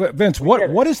 Vince,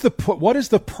 what is the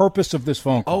purpose of this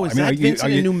phone call? Oh, is that Vince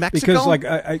in New Mexico?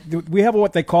 Because we have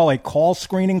what they call a call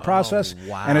screening process,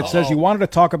 and it says you wanted to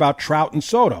talk about Trout and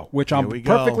Soto, which I'm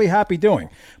perfectly happy doing.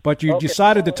 But you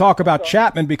decided to talk about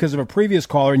Chapman because of a previous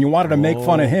caller, and you wanted to make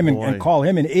fun of him and call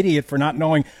him an idiot for not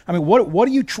knowing. What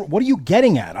are you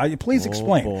getting at? Please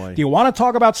explain. Do you want to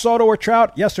talk about Soto or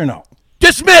Trout? Yes or no?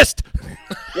 Dismissed.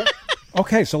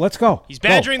 Okay, so let's go. He's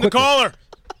badgering the caller.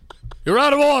 You're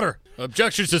out of order.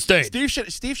 Objection sustained. Steve should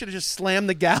have just slammed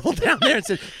the gavel down there and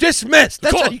said, dismissed.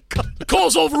 That's the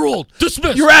call's overruled.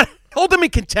 Dismissed. You're out. Hold him in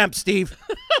contempt, Steve.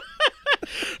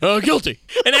 Guilty.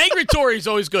 An angry Tory is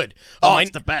always good.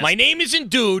 It's the best. My name isn't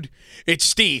Dude. It's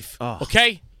Steve.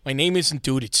 Okay? My name isn't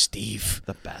Dude. It's Steve.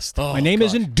 The best. My name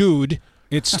isn't Dude.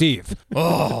 It's Steve.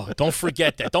 Don't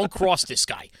forget that. Don't cross this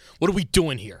guy. What are we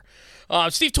doing here?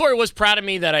 Steve Torrey was proud of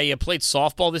me that I played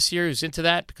softball this year. He was into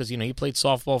that because, he played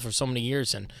softball for so many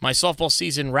years, and my softball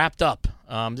season wrapped up.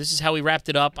 This is how we wrapped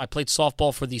it up. I played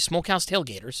softball for the Smokehouse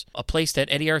Tailgaters, a place that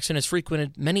Eddie Erickson has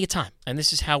frequented many a time, and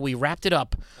this is how we wrapped it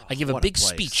up. I give a big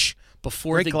speech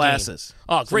before great the glasses.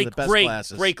 game. Oh, great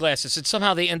glasses. Great glasses. And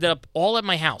somehow they ended up all at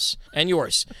my house and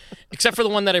yours, except for the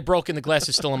one that I broke, and the glass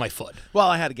is still in my foot. Well,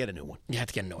 I had to get a new one. You had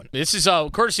to get a new one. This is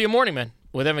courtesy of Morning Man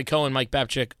with Evan Cohen, Mike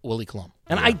Babchick, Willie Colon.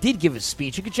 And I did give a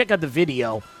speech. You can check out the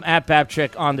video at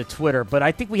Babchick on the Twitter, but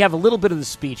I think we have a little bit of the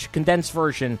speech, condensed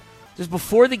version, just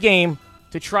before the game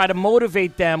to try to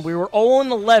motivate them. We were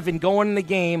 0-11 going in the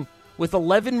game with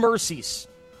 11 mercies.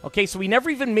 Okay, so we never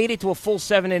even made it to a full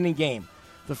 7-inning game.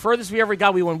 The furthest we ever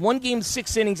got, we won one game,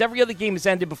 6 innings. Every other game has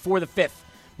ended before the 5th.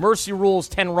 Mercy rules,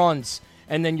 10 runs,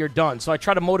 and then you're done. So I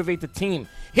try to motivate the team.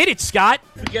 Hit it, Scott.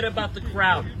 Forget about the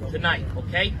crowd tonight,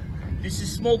 okay? This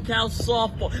is Smokehouse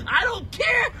softball. I don't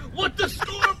care what the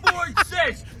scoreboard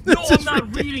says. No, I'm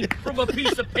not reading from a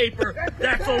piece of paper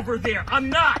that's over there. I'm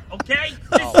not, okay?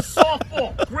 This is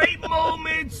softball. Great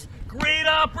moments, great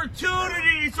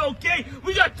opportunities, okay?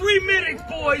 We got 3 minutes,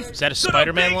 boys. Is that a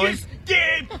Spider-Man line? Biggest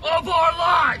game of our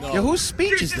lives. Yeah, whose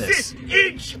speech is this? It,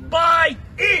 inch by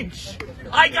inch.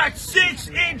 I got 6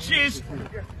 inches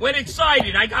when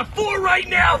excited. I got 4 right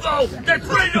now, though, that's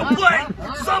ready to play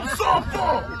some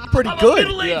softball. Pretty I'm good. a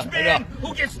middle-aged man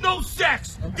who gets no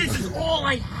sex. This is all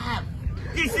I have.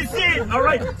 This is it, all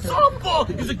right?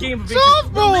 Softball is a game of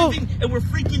inches. We're living and we're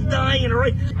freaking dying, all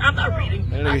right? I'm not reading.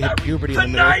 I'm not reading.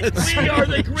 Tonight, we are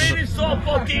the greatest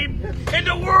softball game in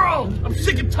the world. I'm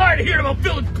sick and tired of hearing about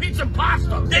Philly's pizza and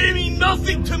pasta. They didn't mean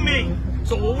nothing to me.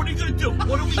 So what are we going to do?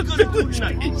 What are we going to do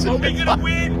tonight? Are we going to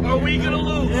win or are we going to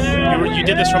lose? You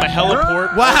did this from a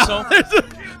heliport. Wow.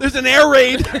 There's an air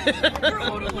raid.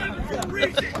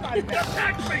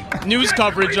 News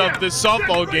coverage of this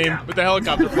softball game with the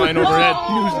helicopter flying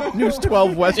overhead. News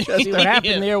 12 Westchester. What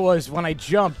happened there was when I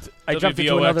jumped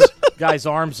into another guy's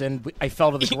arms and I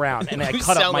fell to the ground and I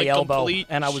cut up my elbow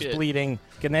and I was bleeding.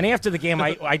 And then after the game,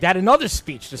 I had another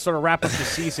speech to sort of wrap up the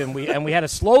season. We had a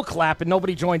slow clap and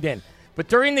nobody joined in. But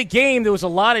during the game, there was a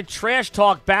lot of trash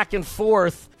talk back and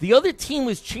forth. The other team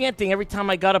was chanting every time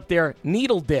I got up there,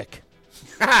 needle dick.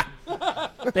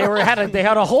 They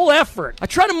had a whole effort. I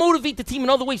try to motivate the team in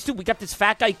other ways, too. We got this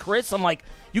fat guy, Chris. I'm like,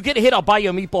 you get a hit, I'll buy you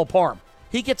a meatball parm.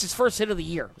 He gets his first hit of the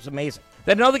year. It was amazing.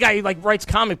 Then another guy writes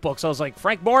comic books. I was like,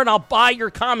 Frank Morin, I'll buy your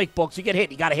comic books. You get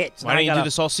hit. You got a hit. So why don't you do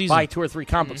this all season? Buy 2 or 3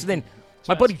 comic books. And then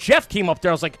my buddy Jeff came up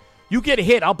there. I was like, you get a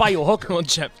hit, I'll buy you a hooker.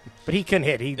 Jeff. But he couldn't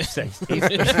hit.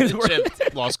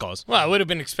 He's lost cause. Well, it would have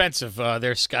been expensive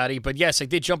there, Scotty. But yes, I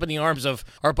did jump in the arms of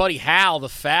our buddy Hal, the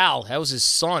Foul. That was his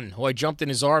son, who I jumped in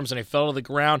his arms and I fell to the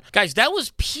ground. Guys, that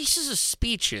was pieces of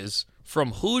speeches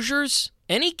from Hoosiers.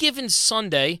 Any given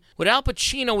Sunday, with Al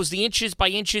Pacino was the inches by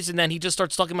inches, and then he just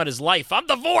starts talking about his life. I'm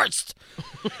divorced.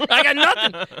 I got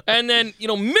nothing. And then,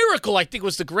 Miracle, I think,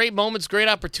 was the great moments, great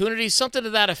opportunities, something to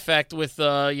that effect with,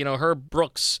 Herb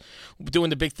Brooks doing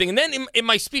the big thing. And then in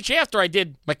my speech after, I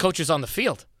did my coaches on the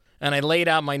field, and I laid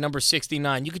out my number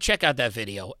 69. You can check out that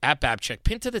video at Babchick,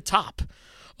 pinned to the top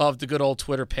of the good old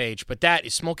Twitter page. But that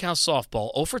is Smokehouse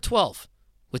Softball, 0 for 12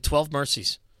 with 12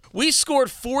 mercies. We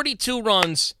scored 42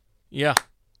 runs. Yeah,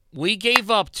 we gave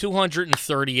up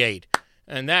 238.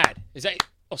 And that, is that,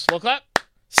 slow clap?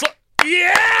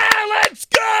 Yeah, let's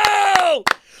go!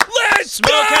 Let's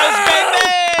Smokehouse,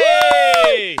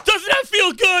 baby! Doesn't that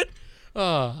feel good?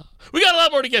 We got a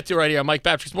lot more to get to right here on Mike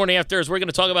Babchick's Morning After, as we're going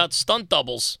to talk about stunt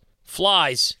doubles,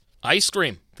 flies, ice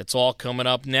cream. That's all coming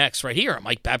up next right here on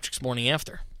Mike Babchick's Morning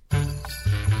After.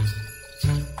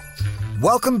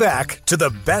 Welcome back to the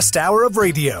best hour of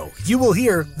radio you will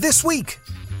hear this week.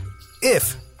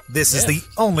 If this is the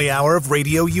only hour of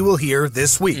radio you will hear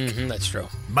this week. That's true.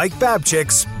 Mike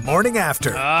Babchick's Morning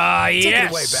After. Take it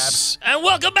away, Babs. And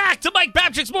welcome back to Mike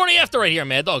Babchick's Morning After right here on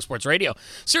Mad Dog Sports Radio.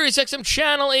 Sirius XM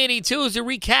Channel 82 is a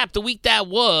recap the week that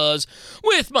was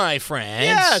with my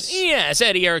friends. Yes,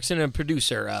 Eddie Erickson, and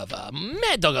producer of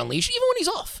Mad Dog Unleashed, even when he's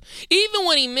off. Even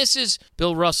when he misses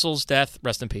Bill Russell's death,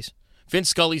 rest in peace. Vince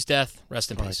Scully's death,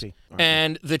 rest in peace.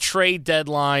 And the trade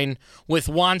deadline with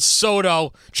Juan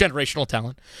Soto, generational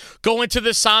talent, going to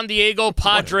the San Diego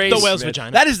Padres. The whale's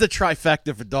vagina. That is the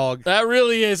trifecta for dog. That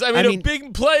really is. I mean, a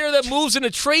big player that moves in a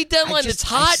trade deadline, it's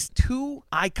hot. 2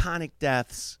 iconic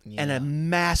deaths and a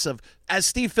massive, as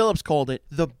Steve Phillips called it,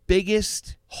 the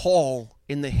biggest haul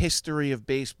in the history of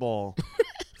baseball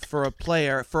for a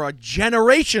player, for a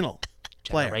generational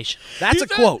player. That's a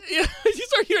quote. You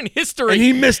start hearing history. And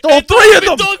he missed all 3 of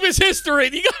them. Dog missed history.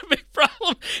 You got a big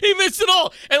problem. He missed it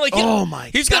all. And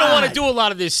he's going to want to do a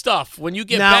lot of this stuff when you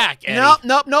get back, Eddie.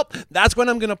 Nope. That's when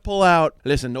I'm going to pull out.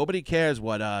 Listen, nobody cares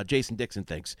what Jason Dixon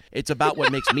thinks. It's about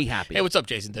what makes me happy. Hey, what's up,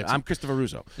 Jason Dixon? I'm Christopher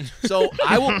Russo. So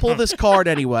I will pull this card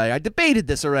anyway. I debated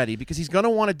this already because he's going to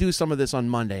want to do some of this on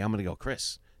Monday. I'm going to go,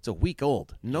 Chris, it's a week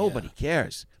old. Nobody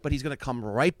cares. But he's going to come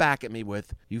right back at me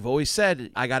with, you've always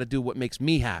said I got to do what makes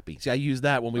me happy. See, I use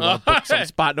that when we want to book some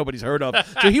spot nobody's heard of.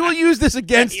 So he will use this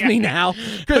against me now.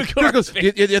 Chris goes,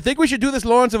 you think we should do this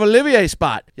Laurence of Olivier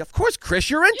spot? Yeah, of course, Chris,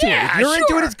 you're into it. If you're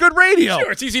into it, it's good radio.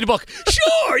 Sure, it's easy to book.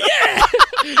 Sure, yeah.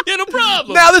 No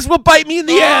problem. Now this will bite me in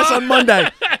the ass on Monday.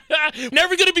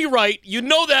 Never going to be right. You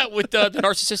know that with the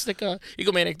narcissistic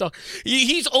egomaniac dog.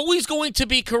 He's always going to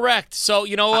be correct. So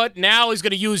you know what? Now he's going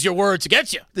to use your words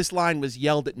against you. This line was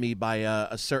yelled at me by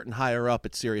a certain higher up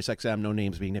at Sirius XM, no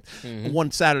names being named,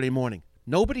 one Saturday morning.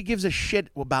 Nobody gives a shit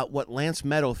about what Lance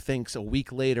Meadow thinks a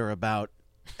week later about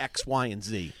X, Y, and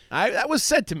Z. That was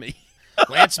said to me.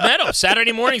 Lance Meadow,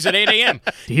 Saturday mornings at 8 a.m.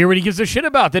 To hear what he gives a shit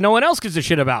about that no one else gives a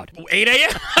shit about. 8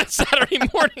 a.m. on Saturday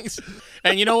mornings.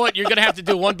 And you know what? You're going to have to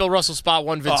do one Bill Russell spot,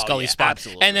 one Vince Scully spot.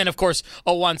 Absolutely. And then, of course,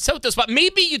 a Juan Soto spot.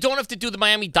 Maybe you don't have to do the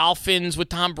Miami Dolphins with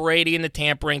Tom Brady and the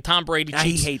tampering. Tom Brady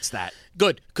cheats. He hates that.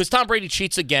 Good, because Tom Brady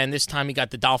cheats again. This time he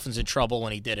got the Dolphins in trouble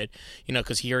when he did it.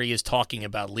 Because here he is talking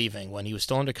about leaving when he was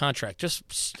still under contract. Just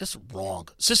wrong.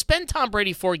 Suspend Tom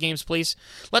Brady 4 games, please.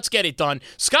 Let's get it done.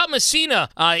 Scott Messina,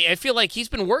 I feel like he's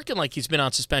been working like he's been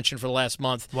on suspension for the last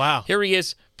month. Wow. Here he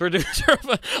is, producer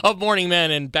of Morning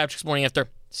Man and Babchick's Morning After.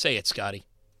 Say it, Scotty.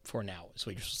 For now is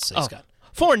what you're supposed to say, Scott.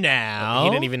 For now. He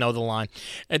didn't even know the line.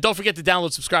 And don't forget to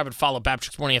download, subscribe, and follow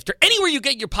Babchick's Morning After anywhere you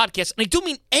get your podcast. And I do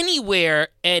mean anywhere,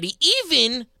 Eddie,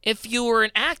 even if you were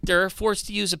an actor forced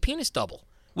to use a penis double.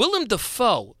 Willem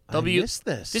Dafoe. I missed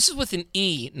this. This is with an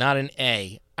E, not an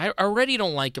A. I already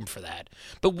don't like him for that.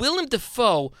 But Willem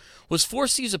Dafoe was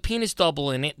forced to use a penis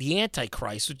double in The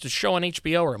Antichrist, which is a show on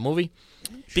HBO or a movie,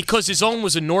 because his own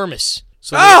was enormous.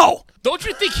 So don't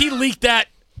you think he leaked that?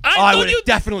 I would have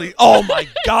definitely. Oh, my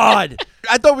God.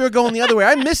 I thought we were going the other way.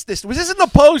 I missed this. Was this in the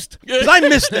post? Because I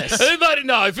missed this.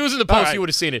 No, if it was in the post, right. you would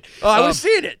have seen it. Oh, I would have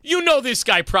seen it. You know this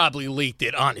guy probably leaked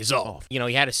it on his own. You know,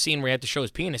 he had a scene where he had to show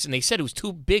his penis, and they said it was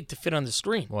too big to fit on the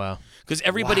screen. Wow. Because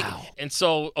everybody... Wow. And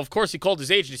so, of course, he called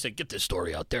his agent. He said, get this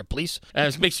story out there, please.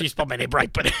 Make sure you spell my name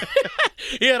right. But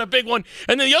he had a big one.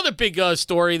 And then the other big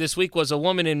story this week was a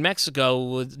woman in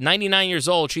Mexico, 99 years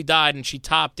old. She died, and she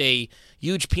topped a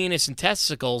huge penis and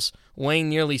testicles weighing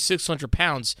nearly 600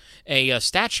 pounds, a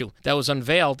statue that was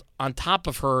unveiled on top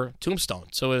of her tombstone.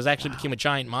 So it actually became a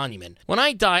giant monument. When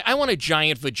I die, I want a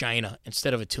giant vagina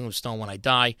instead of a tombstone when I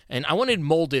die. And I want it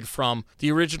molded from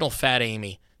the original Fat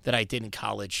Amy that I did in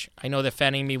college. I know that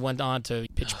Fat Amy went on to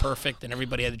Pitch Perfect, and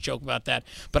everybody had a joke about that.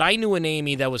 But I knew an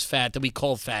Amy that was fat that we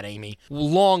called Fat Amy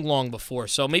long, long before.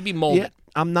 So maybe mold it.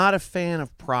 I'm not a fan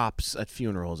of props at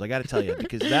funerals, I got to tell you,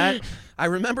 because I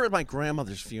remember at my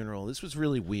grandmother's funeral, this was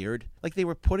really weird. Like they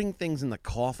were putting things in the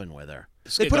coffin with her.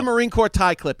 They put a Marine Corps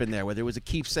tie clip in there where there was a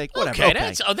keepsake, whatever. Okay,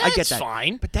 that's I get that.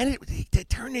 fine. But then it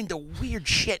turned into weird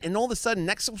shit, and all of a sudden,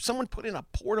 someone put in a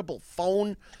portable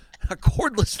phone. A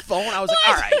cordless phone. I was like,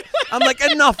 all right. I'm like,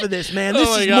 enough of this, man.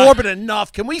 This is morbid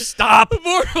enough. Can we stop?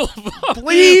 Portable phone.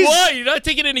 Please. Why? You're not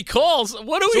taking any calls.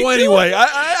 What are we doing? So anyway,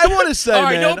 I want to say, all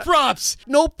right, man. no props.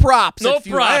 No props. No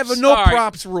props. I have a no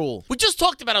props rule. We just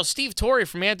talked about how Steve Torrey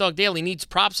from Mad Dog Daily needs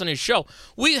props on his show.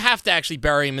 We have to actually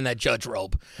bury him in that judge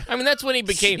robe. I mean, that's when he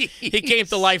became, he came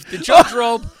to life. The judge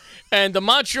robe and the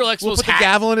Montreal Expos We'll put the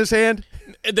gavel in his hand.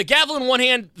 The gavel in one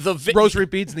hand, the rosary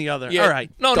beads in the other. Yeah. All right.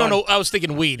 No. I was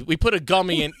thinking weed. We put a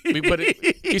gummy in. We put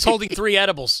it. He's holding 3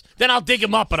 edibles. Then I'll dig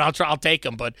him up and I'll take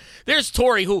him. But there's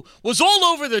Torrey, who was all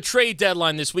over the trade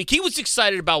deadline this week. He was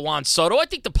excited about Juan Soto. I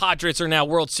think the Padres are now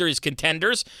World Series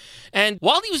contenders. And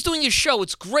while he was doing his show,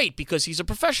 it's great because he's a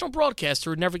professional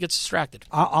broadcaster who never gets distracted.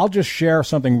 I'll just share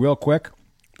something real quick.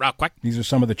 These are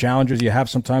some of the challenges you have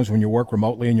sometimes when you work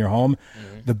remotely in your home.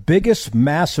 Mm-hmm. The biggest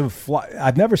massive fly,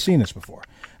 I've never seen this before.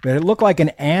 But it looked like an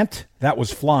ant that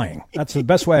was flying. That's the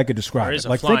best way I could describe it.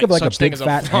 Like think of like a big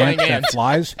fat ant that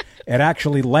flies. It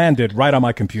actually landed right on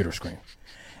my computer screen.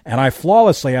 And I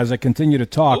flawlessly, as I continued to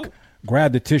talk,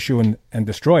 grabbed the tissue and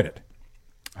destroyed it.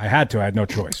 I had to. I had no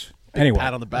choice. Anyway,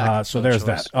 pat on the back. So there's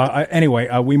that. Anyway,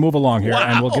 we move along here,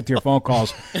 and we'll get to your phone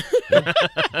calls.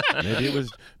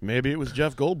 Maybe it was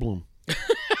Jeff Goldblum.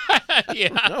 Yeah.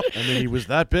 No, I mean, he was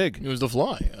that big. He was the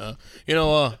fly.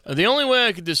 The only way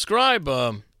I could describe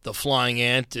the flying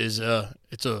ant is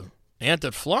it's a ant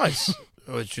that flies,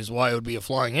 which is why it would be a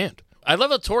flying ant. I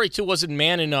love how Torrey, too, wasn't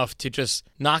man enough to just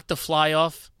knock the fly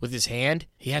off with his hand.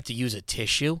 He had to use a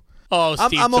tissue. Oh,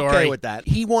 Steve I'm Torrey. okay with that.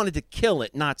 He wanted to kill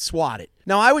it, not swat it.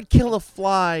 Now, I would kill a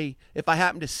fly if I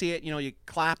happen to see it. You know, you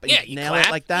clap and you nail clap.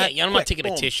 it like that. Yeah, I'm not taking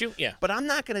a tissue. Yeah. But I'm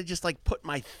not going to just, like, put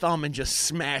my thumb and just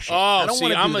smash it. Oh, I don't see,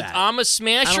 want to do that. I'm a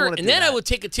smasher, and then I would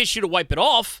take a tissue to wipe it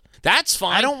off. That's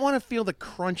fine. I don't want to feel the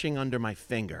crunching under my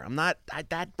finger.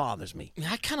 That bothers me.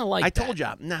 I kind of like that. I told you.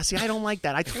 Nah, see, I don't like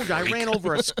that. I told you, I ran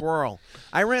over a squirrel.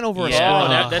 I ran over a squirrel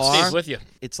in a car. That stays with you.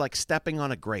 It's like stepping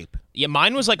on a grape. Yeah,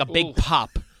 mine was like a big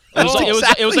pop.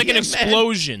 It was like an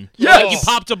explosion. Yes. Like you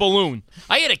popped a balloon.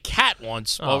 I had a cat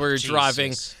once while we were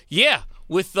driving. Yeah,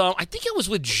 with I think it was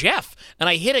with Jeff, and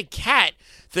I hit a cat.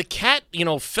 The cat,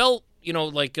 fell,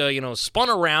 spun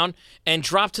around and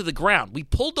dropped to the ground. We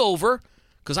pulled over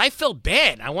because I felt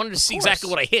bad. I wanted to see exactly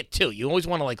what I hit too. You always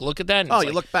want to look at that. And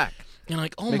you look back. And I'm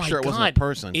like, oh Make my sure it God, wasn't a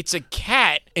person. It's a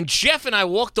cat. And Jeff and I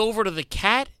walked over to the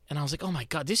cat, and I was like, oh my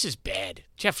God, this is bad.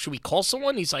 Jeff, should we call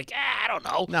someone? He's like, I don't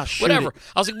know. No, whatever.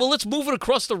 I was like, well, let's move it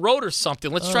across the road or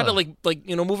something. Let's try to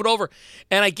move it over.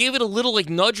 And I gave it a little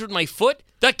nudge with my foot.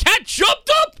 The cat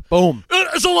jumped up. Boom.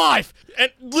 It's alive.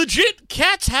 And legit,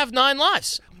 cats have 9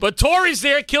 lives. But Torrey's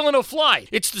there killing a fly.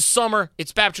 It's the summer.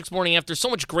 It's Babchick's Morning After. So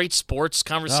much great sports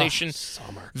conversation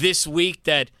this week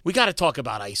that we got to talk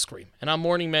about ice cream. And on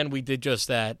Morning Men, we did just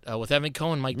that with Evan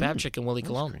Cohen, Mike Babchick, and Willie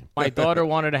Colon. My daughter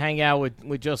wanted to hang out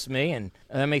with just me, and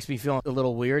that makes me feel a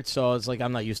little weird. So I was like,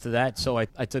 I'm not used to that. So I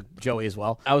took Joey as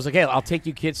well. I was like, hey, I'll take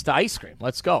you kids to ice cream.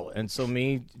 Let's go. And so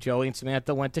me, Joey, and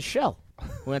Samantha went to Shell.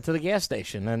 We went to the gas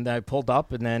station, and I pulled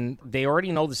up, and then they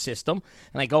already know the system.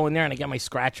 And I go in there, and I get my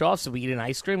scratch off, so we eat an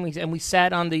ice cream. And we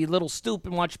sat on the little stoop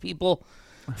and watched people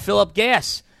fill up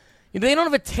gas. They don't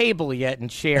have a table yet and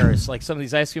chairs like some of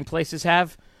these ice cream places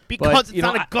have. Because it's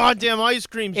not a goddamn ice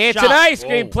cream shop. It's an ice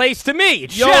cream place to me.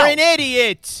 It's You're Shell. an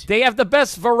idiot. They have the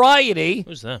best variety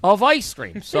Who's that? of ice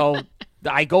cream. So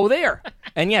I go there.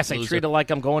 And yes, I treat it like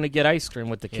I'm going to get ice cream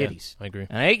with the kiddies. I agree.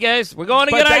 And hey, guys, we're going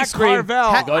to get ice cream.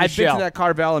 Carvel, Go to I've been Shell. to that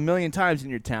Carvel a million times in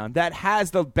your town. That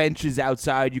has the benches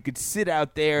outside. You could sit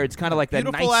out there. It's kind of like that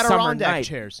Beautiful nice summer Adirondack night.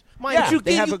 chairs. Yeah,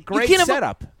 they have a great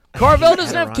setup. Carvel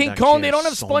doesn't have King Adirondack Cone. They chair don't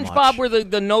have so SpongeBob much. where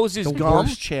the nose is The gum.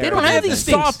 worst chair They don't I've have ever these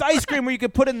been in. things. Soft ice cream where you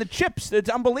could put in the chips. It's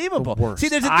unbelievable. The worst. See,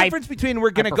 there's a difference between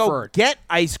we're going to go prefer it. get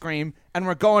ice cream and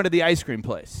we're going to the ice cream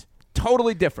place.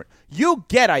 Totally different. You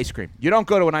get ice cream. You don't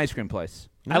go to an ice cream place.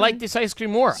 I like this ice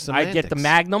cream more. I get the Semantics.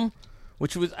 Magnum,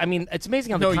 which was, I mean, it's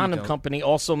amazing how No, the you condom don't. company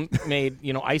also made,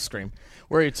 ice cream,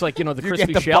 where it's like, the You crispy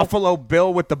get the shell. Buffalo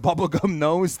Bill with the bubblegum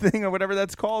nose thing or whatever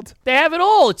that's called. They have it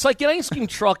all. It's like an ice cream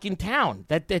truck in town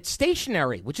that's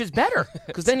stationary, which is better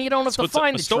because then you don't have to it's a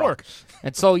find the store. truck.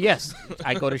 And so, yes,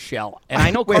 I go to Shell. And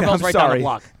I know Wait, Carvel's I'm right down the sorry.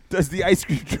 block. Does the ice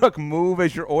cream truck move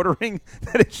as you're ordering?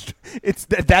 That's You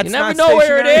never not know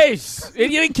where stationary? it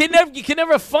is. You can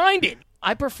never find it.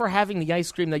 I prefer having the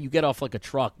ice cream that you get off like a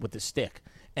truck with the stick.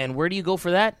 And where do you go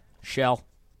for that? Shell.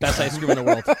 Best ice cream in the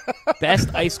world.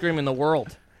 Best ice cream in the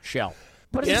world. Shell.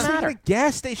 What does It's it like matter? a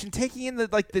gas station taking in the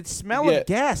smell Yeah. of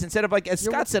gas instead of as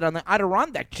Scott said on the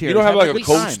Adirondack chair. You don't have like a Good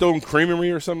Cold time. Stone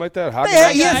Creamery or something like that? How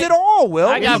He has it all, Will.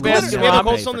 I got He's Baskin We have a Robbins.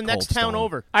 Cold Stone the next town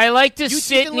over. I like to You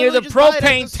sit can near the literally just buy it at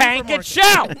propane the tank at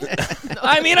Shell.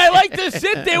 I mean, I like to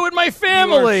sit there with my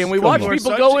family, and we watch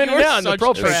people go in and out in the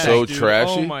propane It's so tank.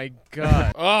 trashy. Oh my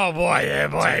god. Oh boy, yeah,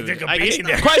 boy. I think I'm being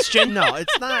there. Question. No,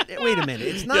 it's not. Wait a minute.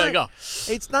 It's not. Yeah, go.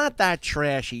 It's not that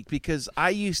trashy because I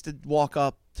used to walk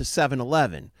up to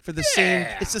 7-Eleven for the same.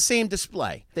 It's the same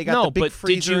display. They got No, the big but did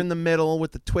freezer you- in the middle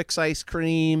with the Twix ice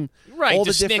cream. Right, all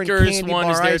the the different Snickers candy one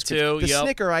bar is there ice cream. too, The yep.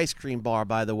 Snicker ice cream bar,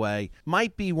 by the way,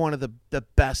 might be one of the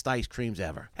best ice creams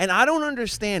ever. And I don't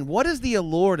understand what is the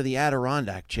allure to the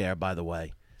Adirondack chair, by the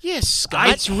way. Yes, Scott.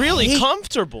 It's really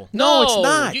comfortable. No, it's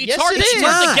not. It's Yes, hard, it it's is.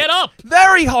 hard not. to get up.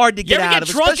 Very hard to You get ever out get of.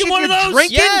 drunk in especially one if of you're those?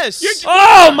 Drinking. Yes.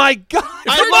 Oh my God!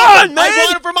 I Come love on, man! I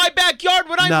run for my backyard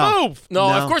when I No. move. No,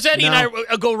 No, of course, Eddie and no.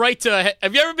 I go right to.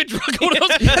 Have you ever been drunk in one of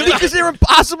those? Because they're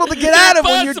impossible to get out of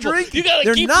when you're Impossible. drinking. You gotta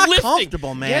they're keep not lifting.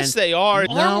 comfortable, man. Yes, they are.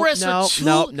 No, Armrests no, are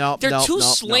too. no, they're no, too no, no.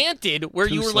 slanted. Where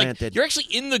Too you were slanted. like, you're actually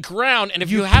in the ground, and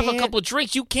if You you have a can't couple of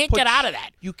drinks, you can't put- get out of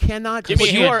that. You cannot Jimmy,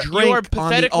 put you your are- drink You are on the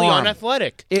pathetically arm.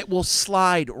 unathletic. It will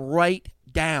slide right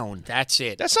down. That's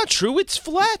it. That's not true. It's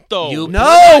flat though. You No!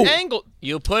 Put an angle.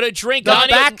 You put a drink The on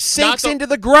back it. sinks not into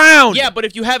the ground. Yeah, but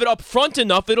if you have it up front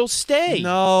enough, it'll stay.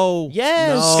 No.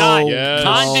 Yes. No. Scott, Yes.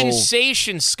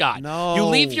 condensation, Scott. No. You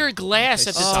leave your glass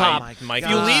at the Oh, top. my If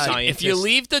you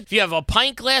leave, God. if you have a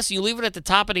pint glass, and you leave it at the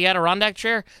top of the Adirondack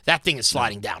chair. That thing is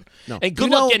sliding down. No. And good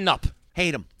You luck know- getting up.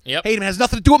 Hate him. Yep. Hate him. Has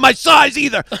nothing to do with my size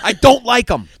either. I don't like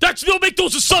him. That's don't make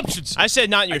those assumptions. I said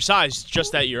not your size,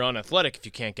 just that you're unathletic if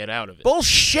you can't get out of it.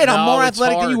 Bullshit. I'm No, more it's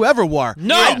athletic than hard. you ever were.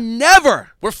 No. I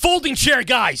never. We're folding chair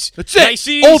guys. That's it. Nice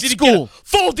and Old easy to get school. up.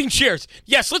 Folding chairs.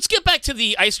 Yes, let's get back to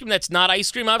the ice cream that's not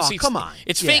ice cream. Obviously, come on.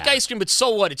 It's Yeah. fake ice cream, but so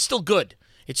what? It's still good.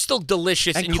 It's still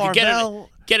delicious, and, you can Carvel,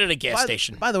 get it at a gas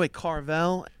station. By the way,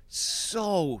 Carvel,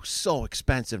 so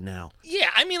expensive now. Yeah,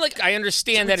 I mean, like, I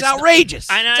understand It's that outrageous.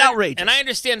 And It's outrageous. And I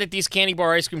understand that these candy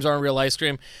bar ice creams aren't real ice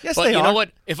cream. Yes, but they you are. know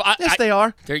what? Yes, they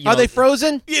are. they're, you Are know, they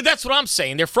frozen? Yeah, that's what I'm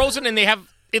saying. They're frozen, and they have.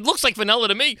 It looks like vanilla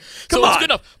to me, Come so it's on. good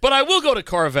enough. But I will go to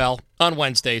Carvel on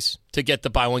Wednesdays to get the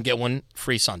buy one get one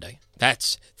free Sunday.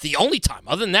 That's the only time.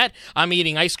 Other than that, I'm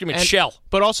eating ice cream at Shell.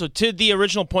 But also, to the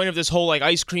original point of this whole like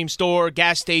ice cream store,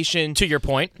 gas station. To your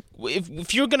point,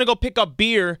 If you're gonna go pick up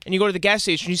beer and you go to the gas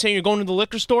station, you saying you're going to the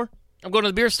liquor store? I'm going to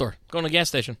the beer store. Going to the gas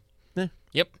station. Yeah.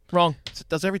 Yep. Wrong. It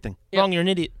does everything. Wrong. You're an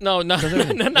idiot. No,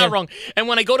 not wrong. And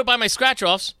when I go to buy my scratch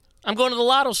offs, I'm going to the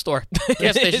Lotto store.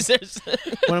 Gas station.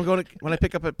 When I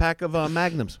pick up a pack of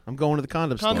Magnums, I'm going to the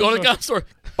condom store. I'm going to the gun store.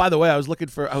 By the way, I was looking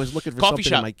for Coffee something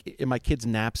shop. in my kid's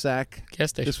knapsack. Gas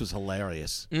station. This was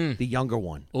hilarious. Mm. The younger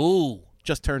one Ooh.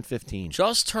 just turned 15.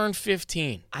 Just turned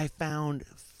 15. I found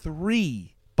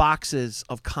 3 boxes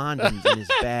of condoms in his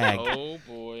bag. Oh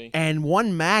boy. And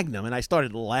 1 Magnum, and I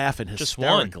started laughing Just one.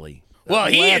 hysterically. Well,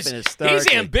 he's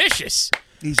hysterically. ambitious.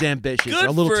 He's ambitious. Good a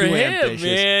little for too him, ambitious.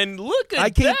 man. Look at I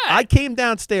that. came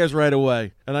downstairs right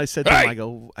away, and I said to him, Hey! I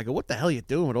go, what the hell are you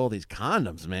doing with all these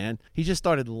condoms, man? He just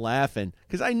started laughing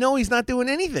because I know he's not doing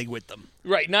anything with them.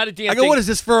 Right, not a damn I go, thing. what is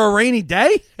this for a rainy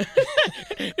day?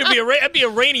 It'd be a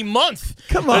rainy month.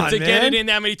 Come on, to get man. it in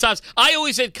that many times. I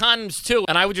always had condoms too,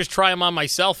 and I would just try them on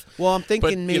myself. Well, I'm thinking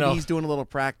But, maybe you know, he's doing a little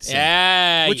practicing.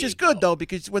 Yeah, which you is good though,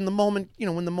 because when the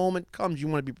moment comes, you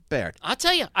want to be prepared. I'll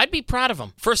tell you, I'd be proud of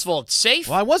him. First of all, it's safe.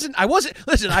 Well, I wasn't.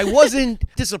 Listen, I wasn't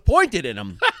disappointed in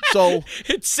him. So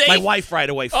It's safe. my wife right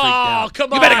away freaked Oh, out.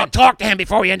 come You better on. go talk to him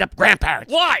before we end up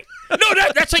grandparents. Why? No,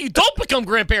 that's how you don't become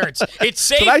grandparents. It's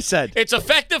safe. That's what I said. It's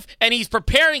effective, and he's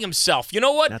preparing himself. You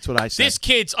know what? That's what I said. This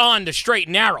kid's on the straight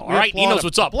and narrow, all We right? He applaud knows him.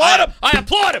 what's up. Applaud him. I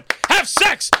applaud him. Have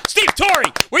sex. Steve Torrey,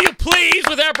 were you pleased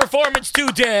with our performance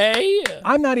today?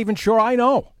 I'm not even sure I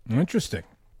know. Interesting.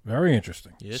 Very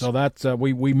interesting. Yes. So that's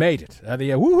we made it.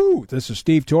 Woohoo! This is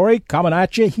Steve Torrey coming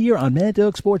at you here on Mad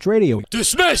Dog Sports Radio.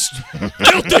 Dismissed.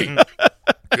 Guilty.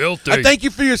 Guilty. I thank you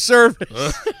for your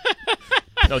service.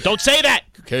 No, don't say that.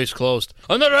 Case closed.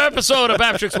 Another episode of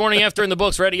Babchick's Morning After in the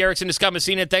books. Reddy Erickson and Scott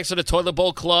Messina. Thanks to the Toilet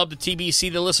Bowl Club, the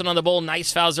TBC, the Listen on the Bowl.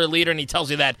 Nice Foul's their leader, and he tells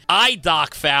you that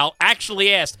Doc Foul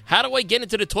actually asked, how do I get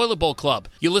into the Toilet Bowl Club?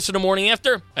 You listen to Morning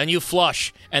After, and you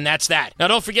flush, and that's that. Now,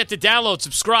 don't forget to download,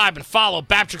 subscribe, and follow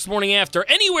Babchick's Morning After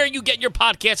anywhere you get your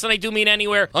podcasts, and I do mean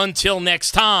anywhere. Until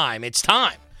next time, it's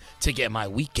time to get my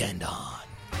weekend on.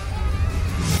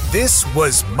 This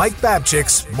was Mike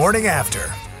Babchick's Morning After.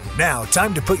 Now,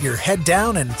 time to put your head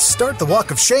down and start the walk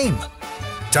of shame.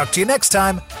 Talk to you next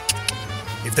time,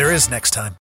 if there is next time.